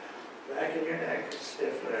 Back in your neck, it's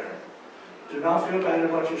stiff there. Do not feel bad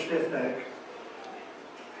about your stiff neck.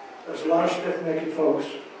 There's a lot of stiff-necked folks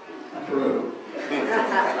in Peru.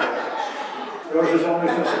 Yours is only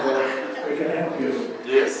physical. We can help you.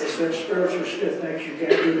 Yes. It's their spiritual stiff necks you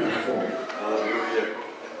can't do nothing for. Hallelujah.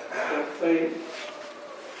 Have faith.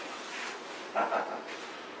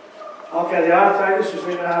 Okay, the arthritis is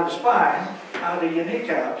leaving out of the spine, out of your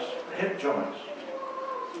kneecaps, the hip joints.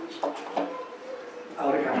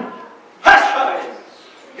 Out it comes.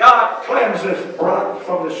 God cleanse this blood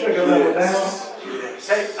from the sugar level down. Yes.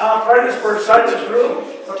 Take arthritis for sinus room.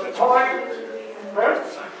 Put the point.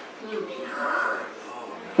 First.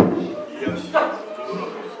 Yes.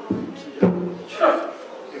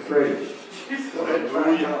 You're free. Go ahead and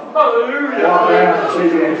try it out. Hallelujah. Walk around and see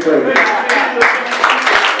if you ain't free.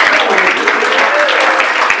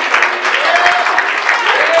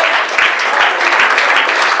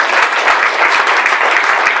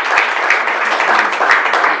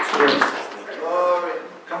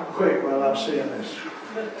 Come quick while I'm seeing this.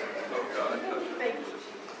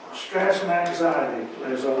 Stress and anxiety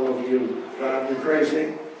lays all over you, driving you crazy.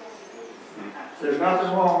 There's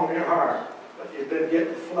nothing wrong with your heart, But you've been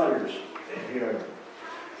getting flutters in here.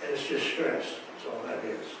 And it's just stress. That's all that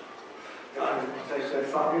is. God is going to take that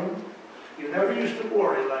from you. You never used to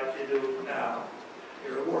worry like you do now.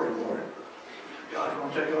 You're a worry wart. God's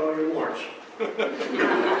going to take all your warts.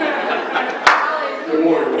 Your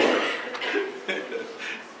worry warts.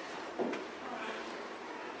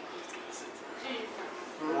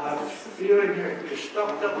 I'm feeling you're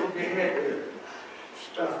stuffed up in your head here.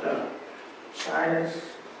 Stuffed up. Sinus,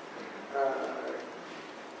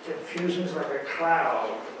 confusions like a cloud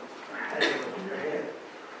hanging over your head.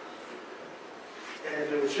 And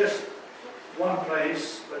if it was just one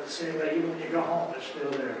place, but it seems like even when you go home, it's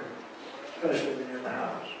still there, especially when you're in the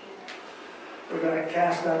house. We're going to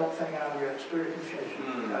cast that thing out of your spirit of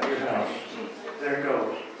confusion, out of your house. There it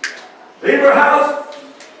goes. Leave her house.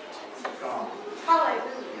 Gone.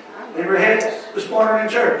 Leave her head this morning in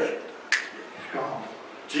church. It's gone.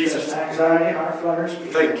 Jesus. Just anxiety, heart flutters.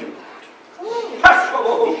 Thank you.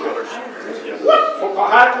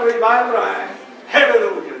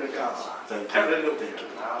 Hallelujah to God. Thank you. Hallelujah. Thank you.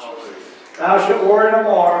 Thou shalt worry no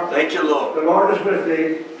more. Thank you, Lord. The Lord is with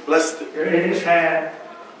thee. Blessed. You're in His hand.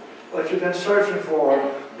 What you've been searching for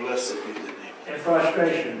Blessed be the name. in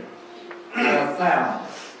frustration, you have found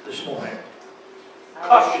this morning. And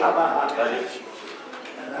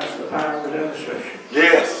that's the power of the demonstration.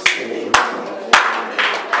 Yes.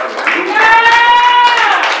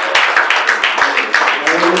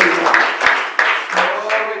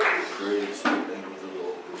 Praise the name of the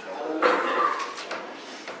Lord.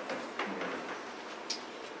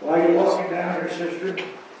 While you're walking down here, sister,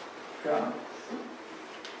 come.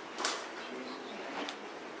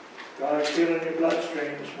 God is feeling your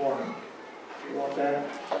bloodstream this morning. You want that?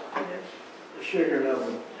 The sugar level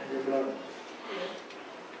in your blood.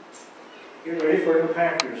 Get ready for the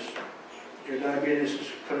pancreas. Your diabetes is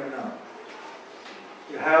clearing up.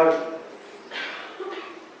 You have,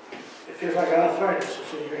 it feels like arthritis.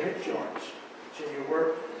 It's in your hip joints. It's in your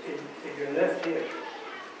work, in your left hip.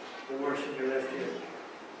 The worst in your left hip.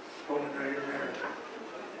 Hold it right there.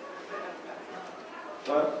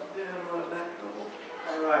 But,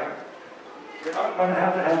 all right. You're not going to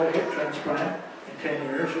have a hip transplant in 10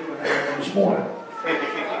 years. You're going to have one this morning.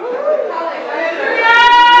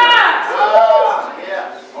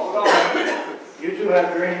 Hold on. You do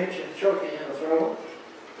have drainage and choking in the throat,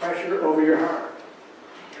 pressure over your heart.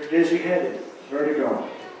 You're dizzy-headed, vertigo.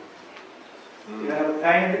 You have a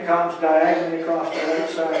pain that comes diagonally across the right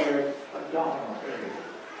side of your abdominal area.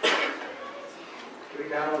 Going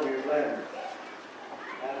down over your bladder.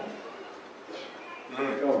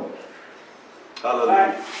 There it goes.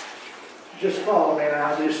 Hallelujah. Just follow me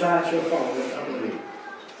now. These signs shall follow them, I believe.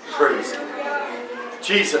 Praise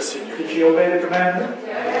Jesus in your Did name. she obey the commandment?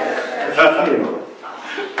 Yes. Or she did?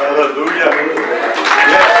 Hallelujah.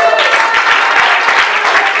 Yes.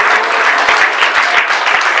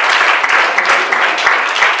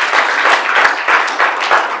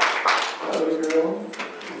 Other girl,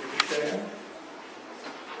 stand.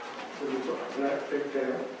 Little black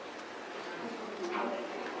pigtail.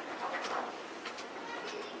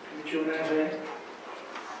 You children have that?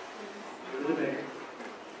 Give it to me.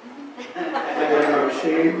 And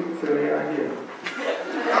receive for the idea.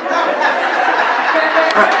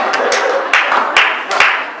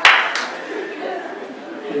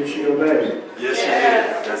 Did she obey? Yes, you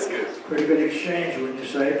did. That's good. Pretty good exchange, wouldn't you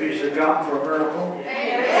say? A piece of gum for a miracle.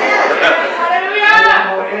 Hallelujah. I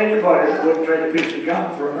don't know anybody that wouldn't trade a piece of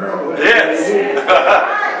gum for a miracle. Yes.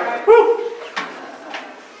 Woo.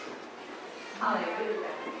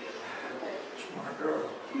 Smart girl.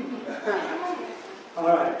 All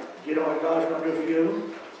right. You know what God's going to do for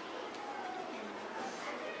you?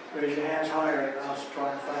 Raise your hands higher and I'll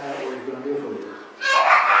try and find out what He's going to do for you.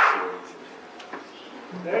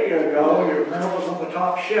 There you go. Your miracle's on the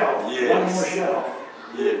top shelf. Yes. One more shelf.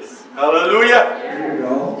 Yes. Hallelujah. There you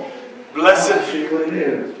go. Blessed. See what it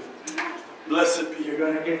is. Blessed be You're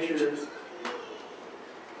your going to get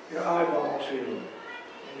your eyeballs healed. And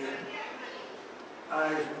your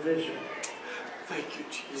eyes and vision. Thank you,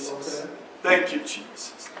 You want Jesus. that? Thank you,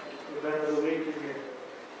 Jesus. You're better of the week in your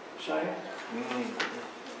sight.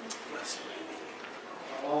 Blessed be.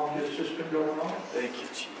 How long has this been going on? Thank you,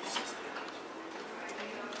 Jesus.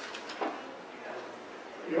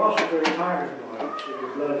 You're also very tired in the body, so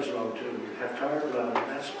your blood is low too. You have tired blood, and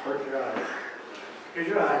that's hurt your eyes. Here's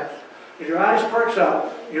your eyes. If your eyes perks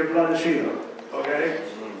up, your blood is healed. Okay?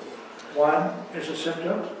 One is a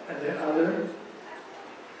symptom, and the other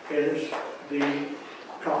is the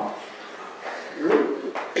cause.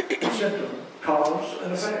 Root, symptom, cause,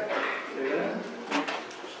 and effect. See that?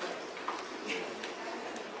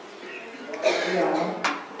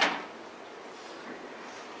 Yeah.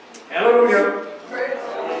 Hallelujah.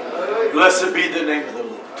 Blessed be the name of the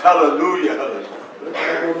Lord. Hallelujah. Hallelujah. Look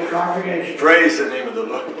at the congregation. Praise the name of the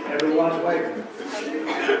Lord. Everyone's waiting.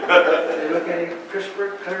 They look at him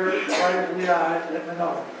crisper, clearer, whiter in the eye. Let me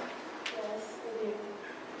know. Yes, I do.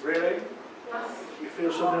 Really? Yes. You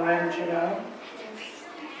feel some new energy now?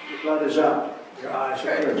 Your blood is up. Your eyes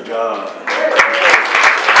are clear. God.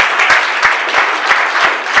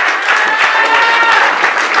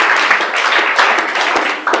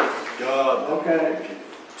 God. Okay.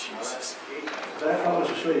 Jesus. That fellow's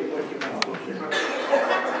asleep. Wake him up.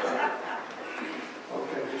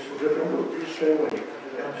 Okay, just a different move. Just stay awake.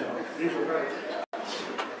 These are right.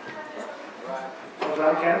 Because I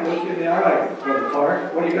can't look you in the eye, Brother Clark.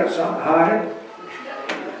 What, do you got something to hide?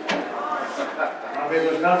 I mean,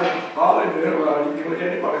 there's nothing bothering you. You can look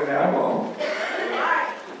anybody in the eyeball.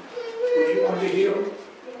 Would you want to be healed?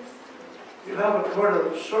 You have a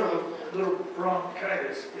sort of little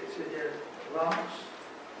bronchitis. It's in your lungs.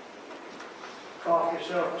 Cough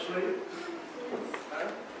yourself to sleep.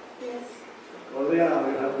 Yes. Go to the aisle,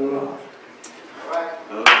 you'll have blue lungs.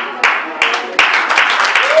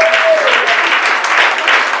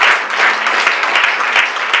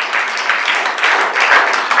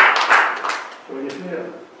 What do you feel?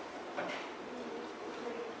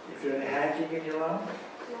 You feel any hacking in your lungs?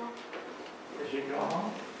 No. Is it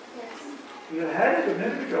gone? Yes. You had it a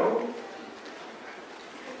minute ago.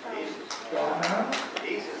 Gone now?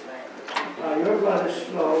 Your blood is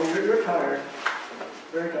slow. You're tired.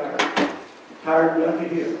 Very tired. Tired blood to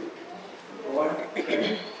heal. Boy, okay.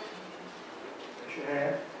 Raise your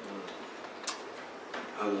hand.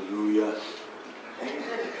 Hallelujah.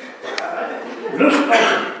 Loose up.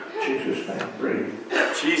 Jesus' name. Breathe.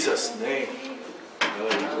 Jesus' name.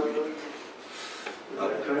 Hallelujah. Is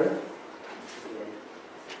that clear?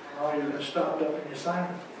 Oh, you've been stopped up in your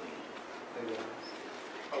assignment.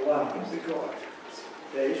 A while. Don't be caught.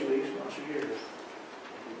 Days, weeks, months, or years.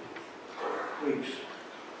 Weeks.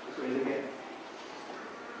 Breathe again.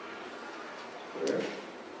 Clear?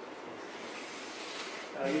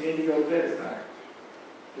 Now you need to go to bed at night.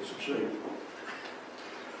 Get some sleep.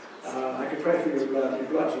 I can pray for your blood. Your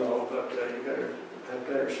blood's low, but you better have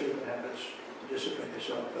better sleeping habits. Discipline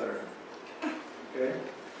yourself better. Okay?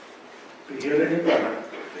 Be healed in your blood.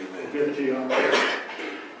 We'll give it to you on credit.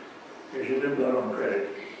 Here's your new blood on credit.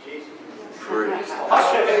 Praise.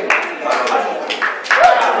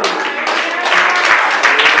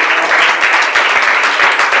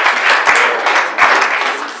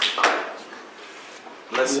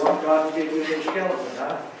 Bless You want God to give you a new skeleton,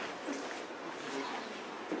 huh?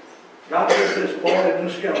 God gives this boy a new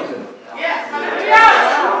skeleton. Yes.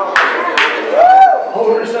 A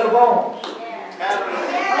whole new set of bones.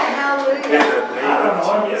 in the name I don't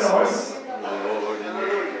know, of you know. Jesus.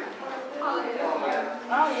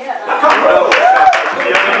 Oh, yeah.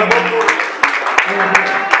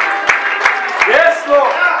 Yes,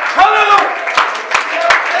 Lord. Hallelujah.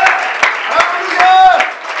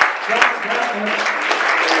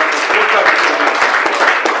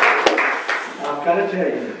 I've got to tell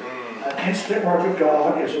you, an instant work of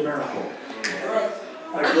God is a miracle.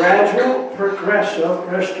 A gradual,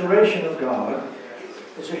 progressive restoration of God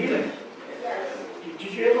is a healing.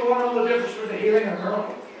 Did you ever want to know the difference between a healing and a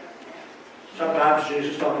miracle? Sometimes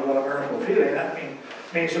Jesus talked about a miracle of healing. That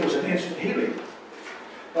means it was an instant healing.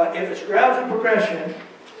 But if it's gradual progression,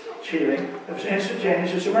 it's healing. If it's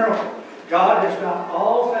instantaneous, it's a miracle. God has done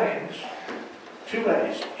all things two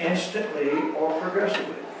ways, instantly or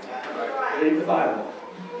progressively. Read the Bible.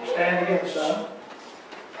 Stand again, son.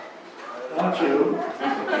 Not you.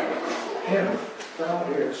 Him. Come out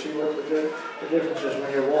here and see what the difference is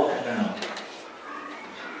when you're walking now.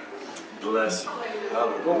 Bless you. Go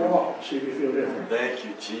Hallelujah. walk and see if you feel different. Thank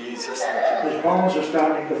you, Jesus. Thank you. His bones are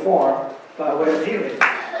starting to form by way of healing.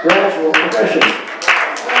 Gradual progression.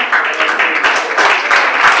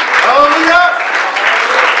 Hallelujah.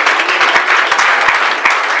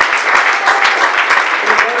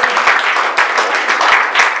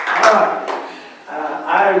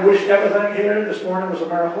 I wish everything here this morning was a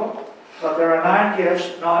miracle, but there are 9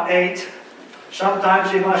 gifts, not 8.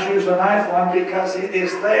 Sometimes you must use the 9th one because it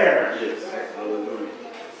is there. Yes. Hallelujah.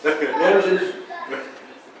 Yours is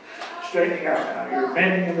straightening out now. You're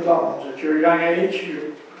mending in the bones. At your young age,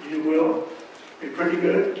 you will be pretty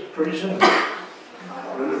good pretty soon.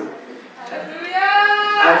 Hallelujah.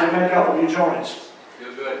 How'd you make out with your joints?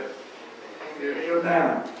 Feel good. You're healed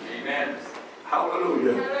now. Amen.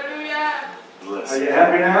 Hallelujah. Bless Are you. you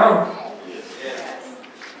happy now? Yes.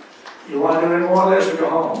 You want to do any more of this or go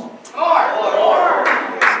home?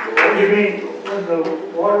 What do you mean? When the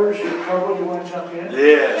waters are troubled, you want to jump in?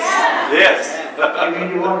 Yes. Yes. You mean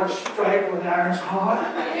you want to strike when the iron's hot?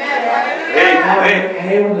 Amen.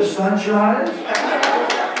 Hay when the sun shines?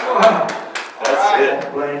 Wow. That's it.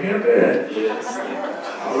 Don't blame you a bit. Yes.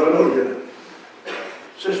 Hallelujah.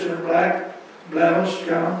 Sister in black, blouse,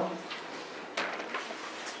 gown.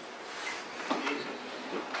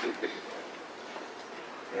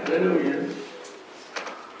 Hallelujah.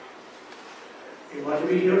 You want to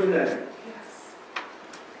be healed today? Yes.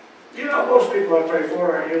 You know, most people I pray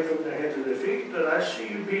for are healed from their head to their feet, but I see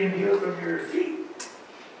you being healed from your feet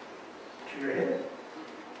to your head.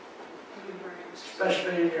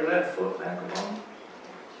 Especially in your left foot and ankle bone.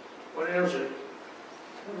 What ails it?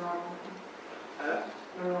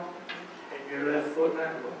 In your left foot and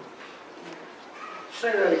ankle bone.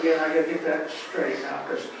 Say that again, I gotta get that straight now,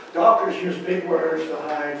 because doctors use big words to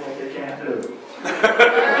hide what they can't do.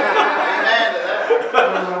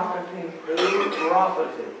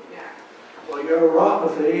 Neuropathy. Well, your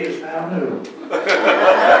neuropathy is now new.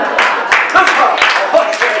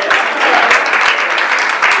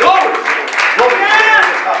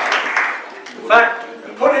 In fact,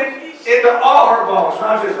 put it into all her bones,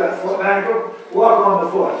 not just that foot and ankle. Walk on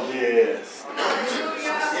the foot. Yes.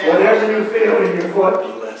 Whatever you feel in your foot,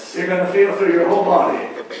 Bless. you're going to feel through your whole body.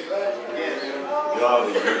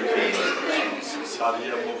 God.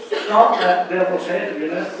 Stomp that devil's head with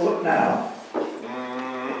your left foot now.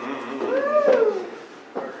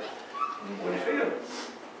 What do you feel?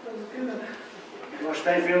 You want to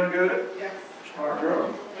stay feeling good? Yes. Smart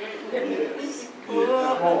girl. Yes.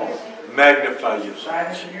 More. Magnify you.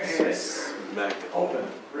 Sinus in your head. Magnify. Open.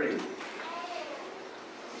 Breathe.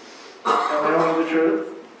 Tell me only the truth.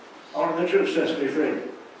 Only the truth sets me free.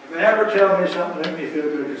 Never tell me something that make me feel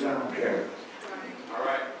good because I don't care. All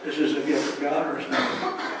right. This is a gift of God or it's not.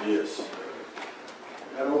 Yes. Is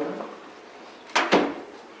that open?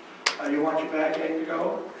 You want your backache to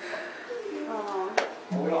go?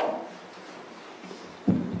 Hold on.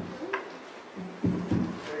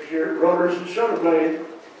 There's your rotors and shoulder blade.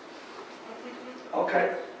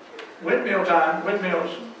 Okay. Windmill time.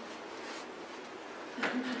 Windmills.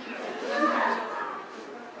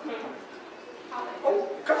 Oh,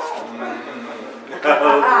 come on.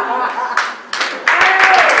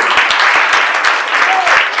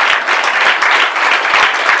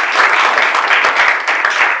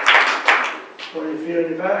 What do you feel in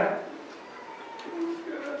your back?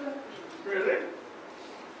 Really?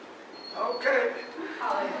 Okay.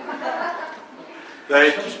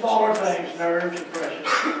 Thank Some you. smaller things, nerves and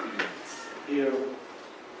pressure. You.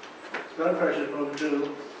 Blood pressure's moving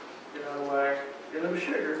too. Get out of whack. Get a little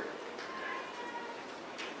sugar.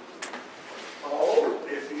 Oh,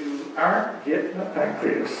 if you aren't getting a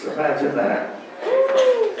pancreas, imagine that.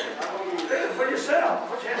 Feel it for yourself.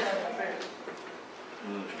 Put your hand on your face.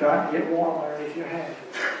 Starting to get warm underneath your hand.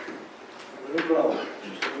 A little glow.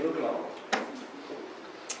 Just a little glow.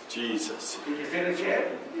 Jesus. Did you feel it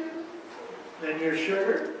yet? Then your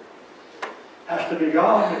sugar has to be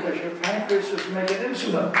gone because your pancreas is making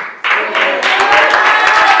insulin. It's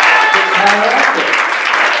counteractive.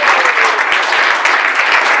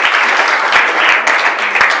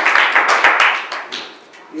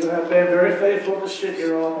 You have been very faithful to sit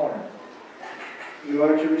here all morning. You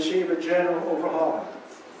are to receive a general overhauling.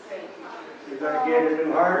 You're going to get a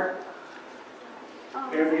new heart.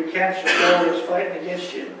 Every cancer cell that's fighting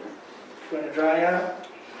against you is going to dry out.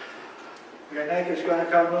 Your neck is going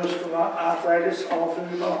to come loose from arthritis all through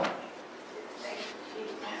your bone.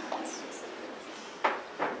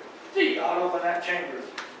 God, open that chamber.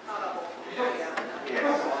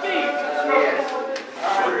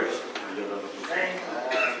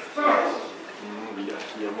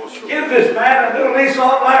 Give this man a new lease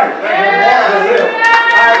on life. Let him want to live.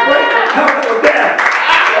 I break the covenant of death.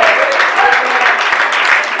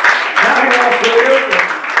 Now he wants to live.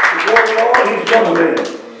 Before the Lord, he's going to live.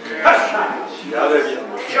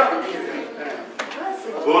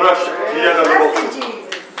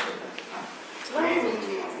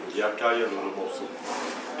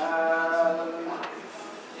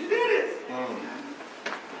 You did it.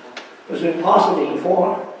 It was impossible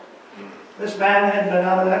before. This man hadn't been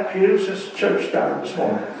out of that pew since church started this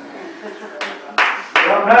morning.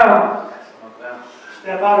 Come now.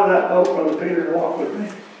 Step out of that boat, Brother Peter, and walk with me.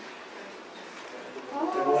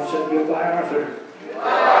 Everyone said goodbye, Arthur.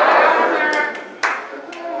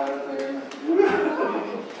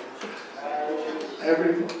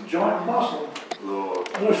 Every joint and muscle.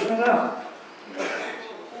 Loosen it up.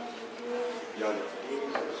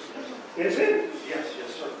 Is it? Yes,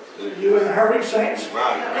 sir. You in a hurry, saints?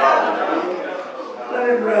 Let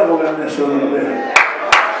him revel in this a little bit.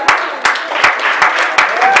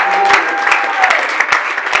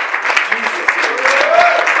 Jesus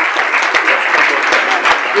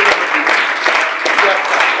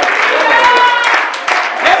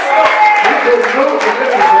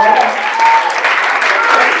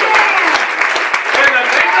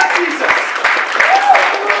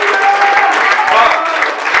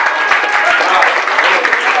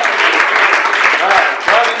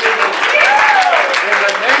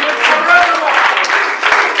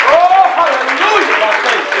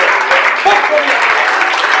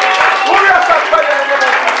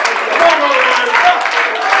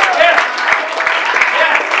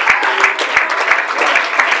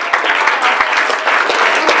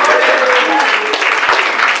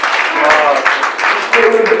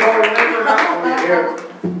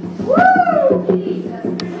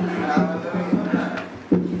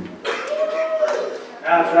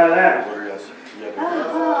try that. What are you asking? Yeah,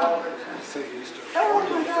 Oh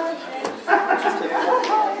my gosh.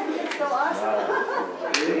 It's so awesome.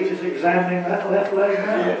 He's examining that left leg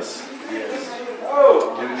now. yes. Yes.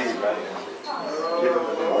 Oh! Give me right hand. Give him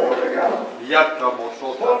the There we go.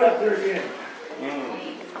 Hold up there again.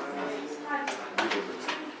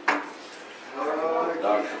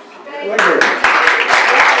 Later.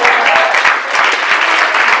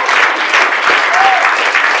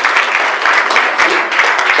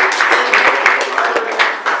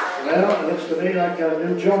 Well, it looks to me like a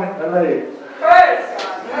new joint in the leg.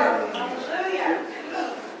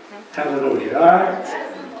 Hallelujah. All right.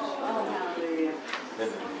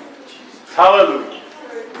 Hallelujah.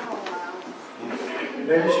 You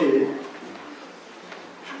may be seated.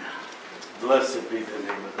 Blessed be the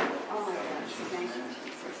name of the Lord.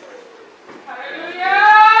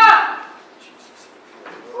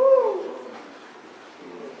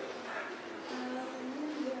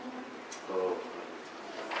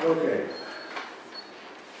 Okay.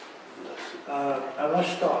 I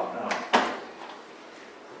must stop now.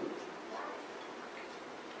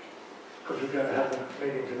 Because we're going to have a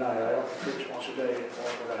meeting tonight. I don't preach once a day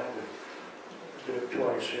anymore, but I had to do it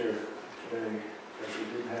twice here today, as we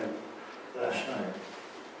didn't have last night.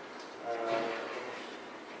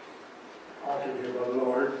 Haunted here by the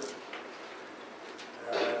Lord.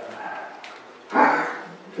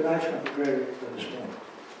 Tonight's going to be greater than this morning.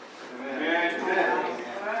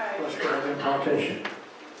 Let's go to impartation.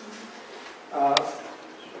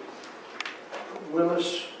 Willis,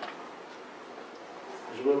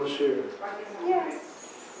 is Willis here? Yes.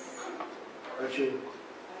 That's you.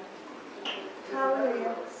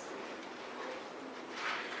 Hallelujah.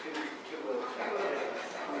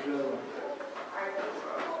 How's the other one?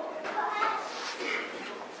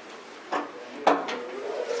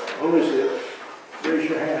 Who is it? Raise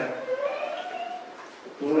your hand.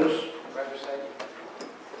 Willis?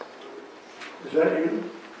 Is that you?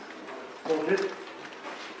 Hold it.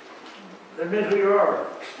 Admit who you are.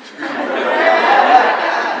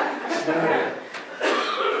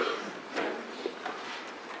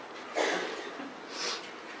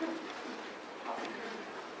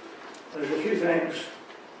 There's a few things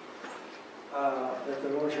that the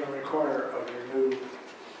Lord's going to require of your new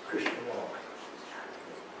Christian walk.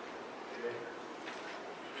 Okay?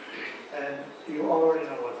 And you already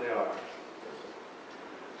know what they are.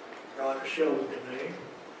 God has showed them to me.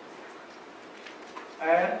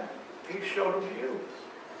 And He showed them to you.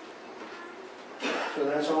 So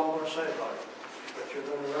that's all I'm going to say about it. But you're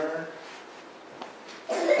going to learn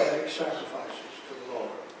to make sacrifices to the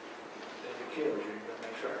Lord. If He kills you, you're going to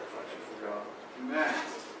make sacrifices for God. Amen.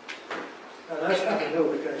 Now that's nothing new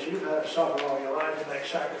because you've had to suffer all your life and make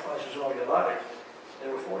sacrifices all your life. They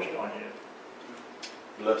were forced on you.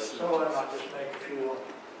 Blessed. So I'm not just making a few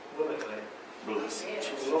willingly Blessed.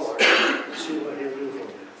 to the Lord and see what He'll do for you.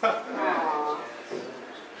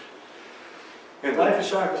 Life of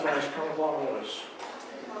sacrifice come upon us.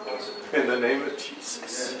 In the name of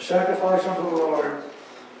Jesus. And sacrifice unto the Lord,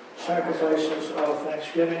 sacrifices of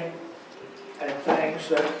thanksgiving and things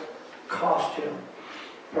that cost Him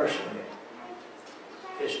personally.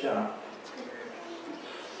 It's done.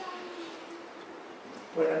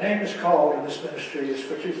 When a name is called in this ministry, it's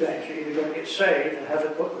for two things. You're either going to get saved and have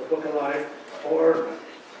it put in the book of life, or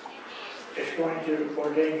it's going to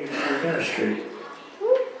ordain you to the ministry.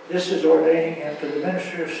 This is ordaining him to the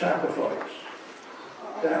ministry of sacrifice.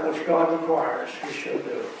 That which God requires, He shall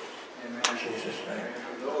do. In Jesus' name.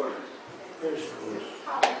 Praise the Lord.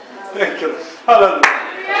 Thank you. Hallelujah.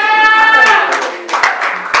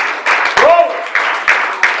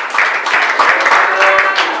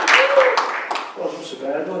 Wasn't so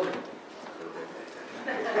bad, was it?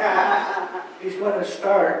 He's going to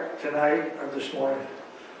start tonight, or this morning,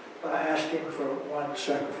 by asking for one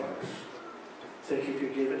sacrifice. Think you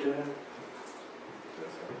could give it to Him?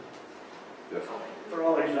 Yes. For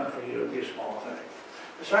all He's done for you, it'll be a small thing.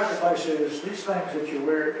 The sacrifice is these things that you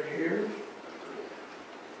wear in your ears.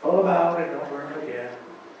 Pull them out and don't burn them again.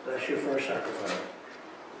 That's your first sacrifice.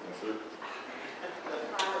 That's it.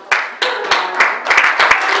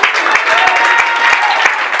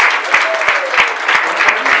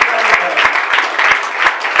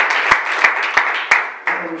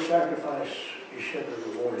 Every sacrifice you should be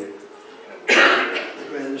rewarded. The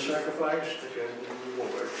greater the sacrifice, the greater the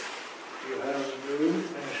reward. You have a new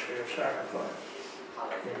ministry of sacrifice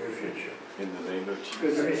in your future. In the name of Jesus.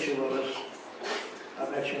 Good to meet you, Willis. I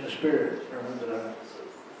met you in the Spirit. Remember that.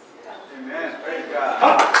 Amen. Praise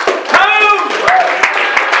God. Hallelujah!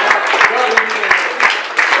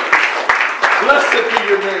 Blessed be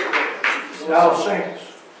your name. Now, saints,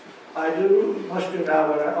 must do now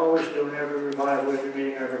what I always do in every revival, every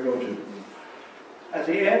meeting I ever go to. At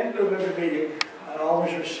the end of every meeting, I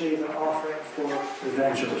always receive an offering for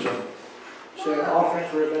evangelism. Say, an offering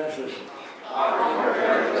for evangelism.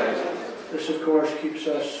 This, of course, keeps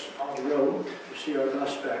us on the road. You see our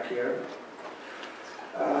bus back here.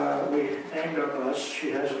 We named our bus.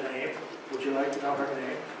 She has a name. Would you like to know her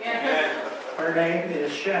name? Yeah. Her name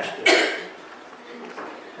is Shasta.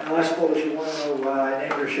 And I suppose you want to know why I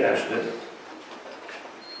named her Shasta.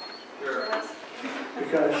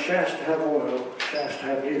 Because Shasta have oil, Shasta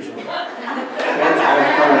have diesel. Shasta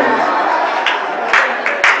have tires.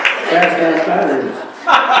 Shasta have batteries.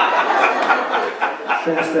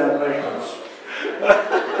 Shasta have maintenance.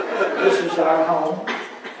 This is our home,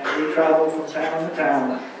 and we travel from town to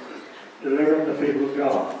town, delivering the people of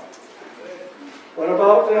God. What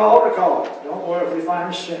about the altar call? Don't worry, if we find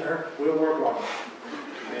a sinner, we'll work on it.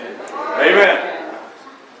 Amen.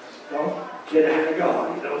 Don't get ahead of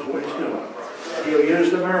God. He knows what he's doing. He'll use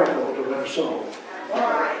the miracle to win a soul.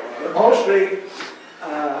 But mostly,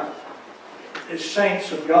 it's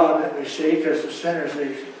saints of God that we see, because the sinners,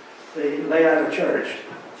 they lay out of church.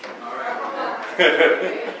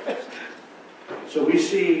 So we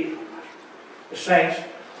see the saints,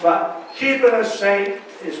 but keeping a saint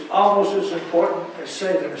is almost as important as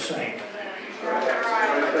saving a saint.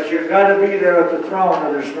 Because you've got to be there at the throne,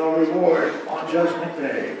 or there's no reward on Judgment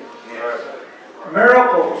Day.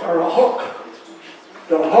 Miracles are a hook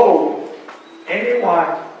to hold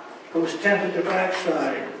anyone who's tempted to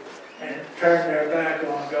backslide and turn their back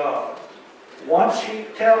on God. Once He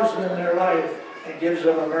tells them their life and gives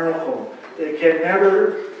them a miracle, they can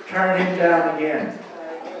never turn Him down again.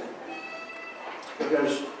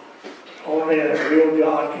 Because only a real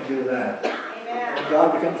God can do that. When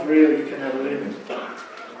God becomes real, you can never leave Him.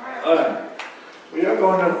 We are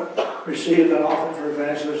going to receive an offering for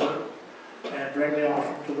evangelism and bring the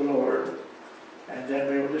offering to the Lord. And then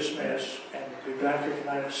we will dismiss and be back here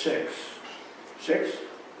tonight at 6. 6?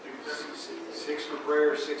 6 for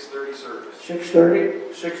prayer, 6:30 service.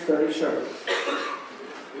 6:30 service.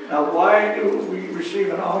 Now, why do we receive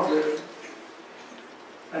an offering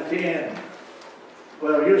at the end?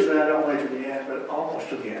 Well, usually I don't wait to the end, but almost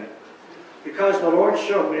to the end. Because the Lord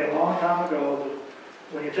showed me a long time ago that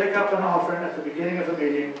when you take up an offering at the beginning of the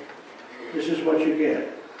meeting, this is what you get.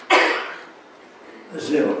 A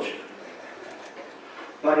zilch.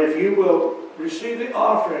 But if you will receive the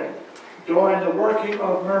offering during the working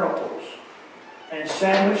of miracles and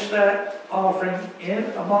sandwich that offering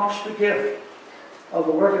in amongst the gift of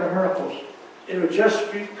the working of miracles, it will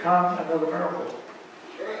just become another miracle.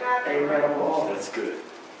 A miracle offering. That's good.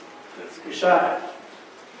 That's good. Besides,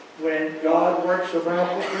 when God works a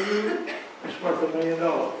miracle for you, it's worth $1 million.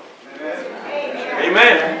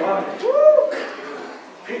 Amen.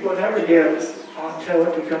 People never give until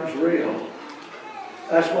it becomes real.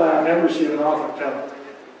 That's why I never receive an offering until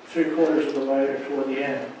 3/4 of the way or toward the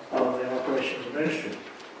end of the operations of ministry.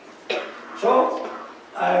 So,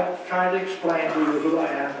 I'm trying to explain to you who I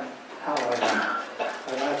am and how I am.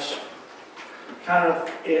 And that's kind of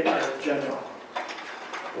it in a general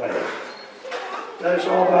way. Let us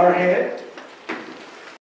all bow our head.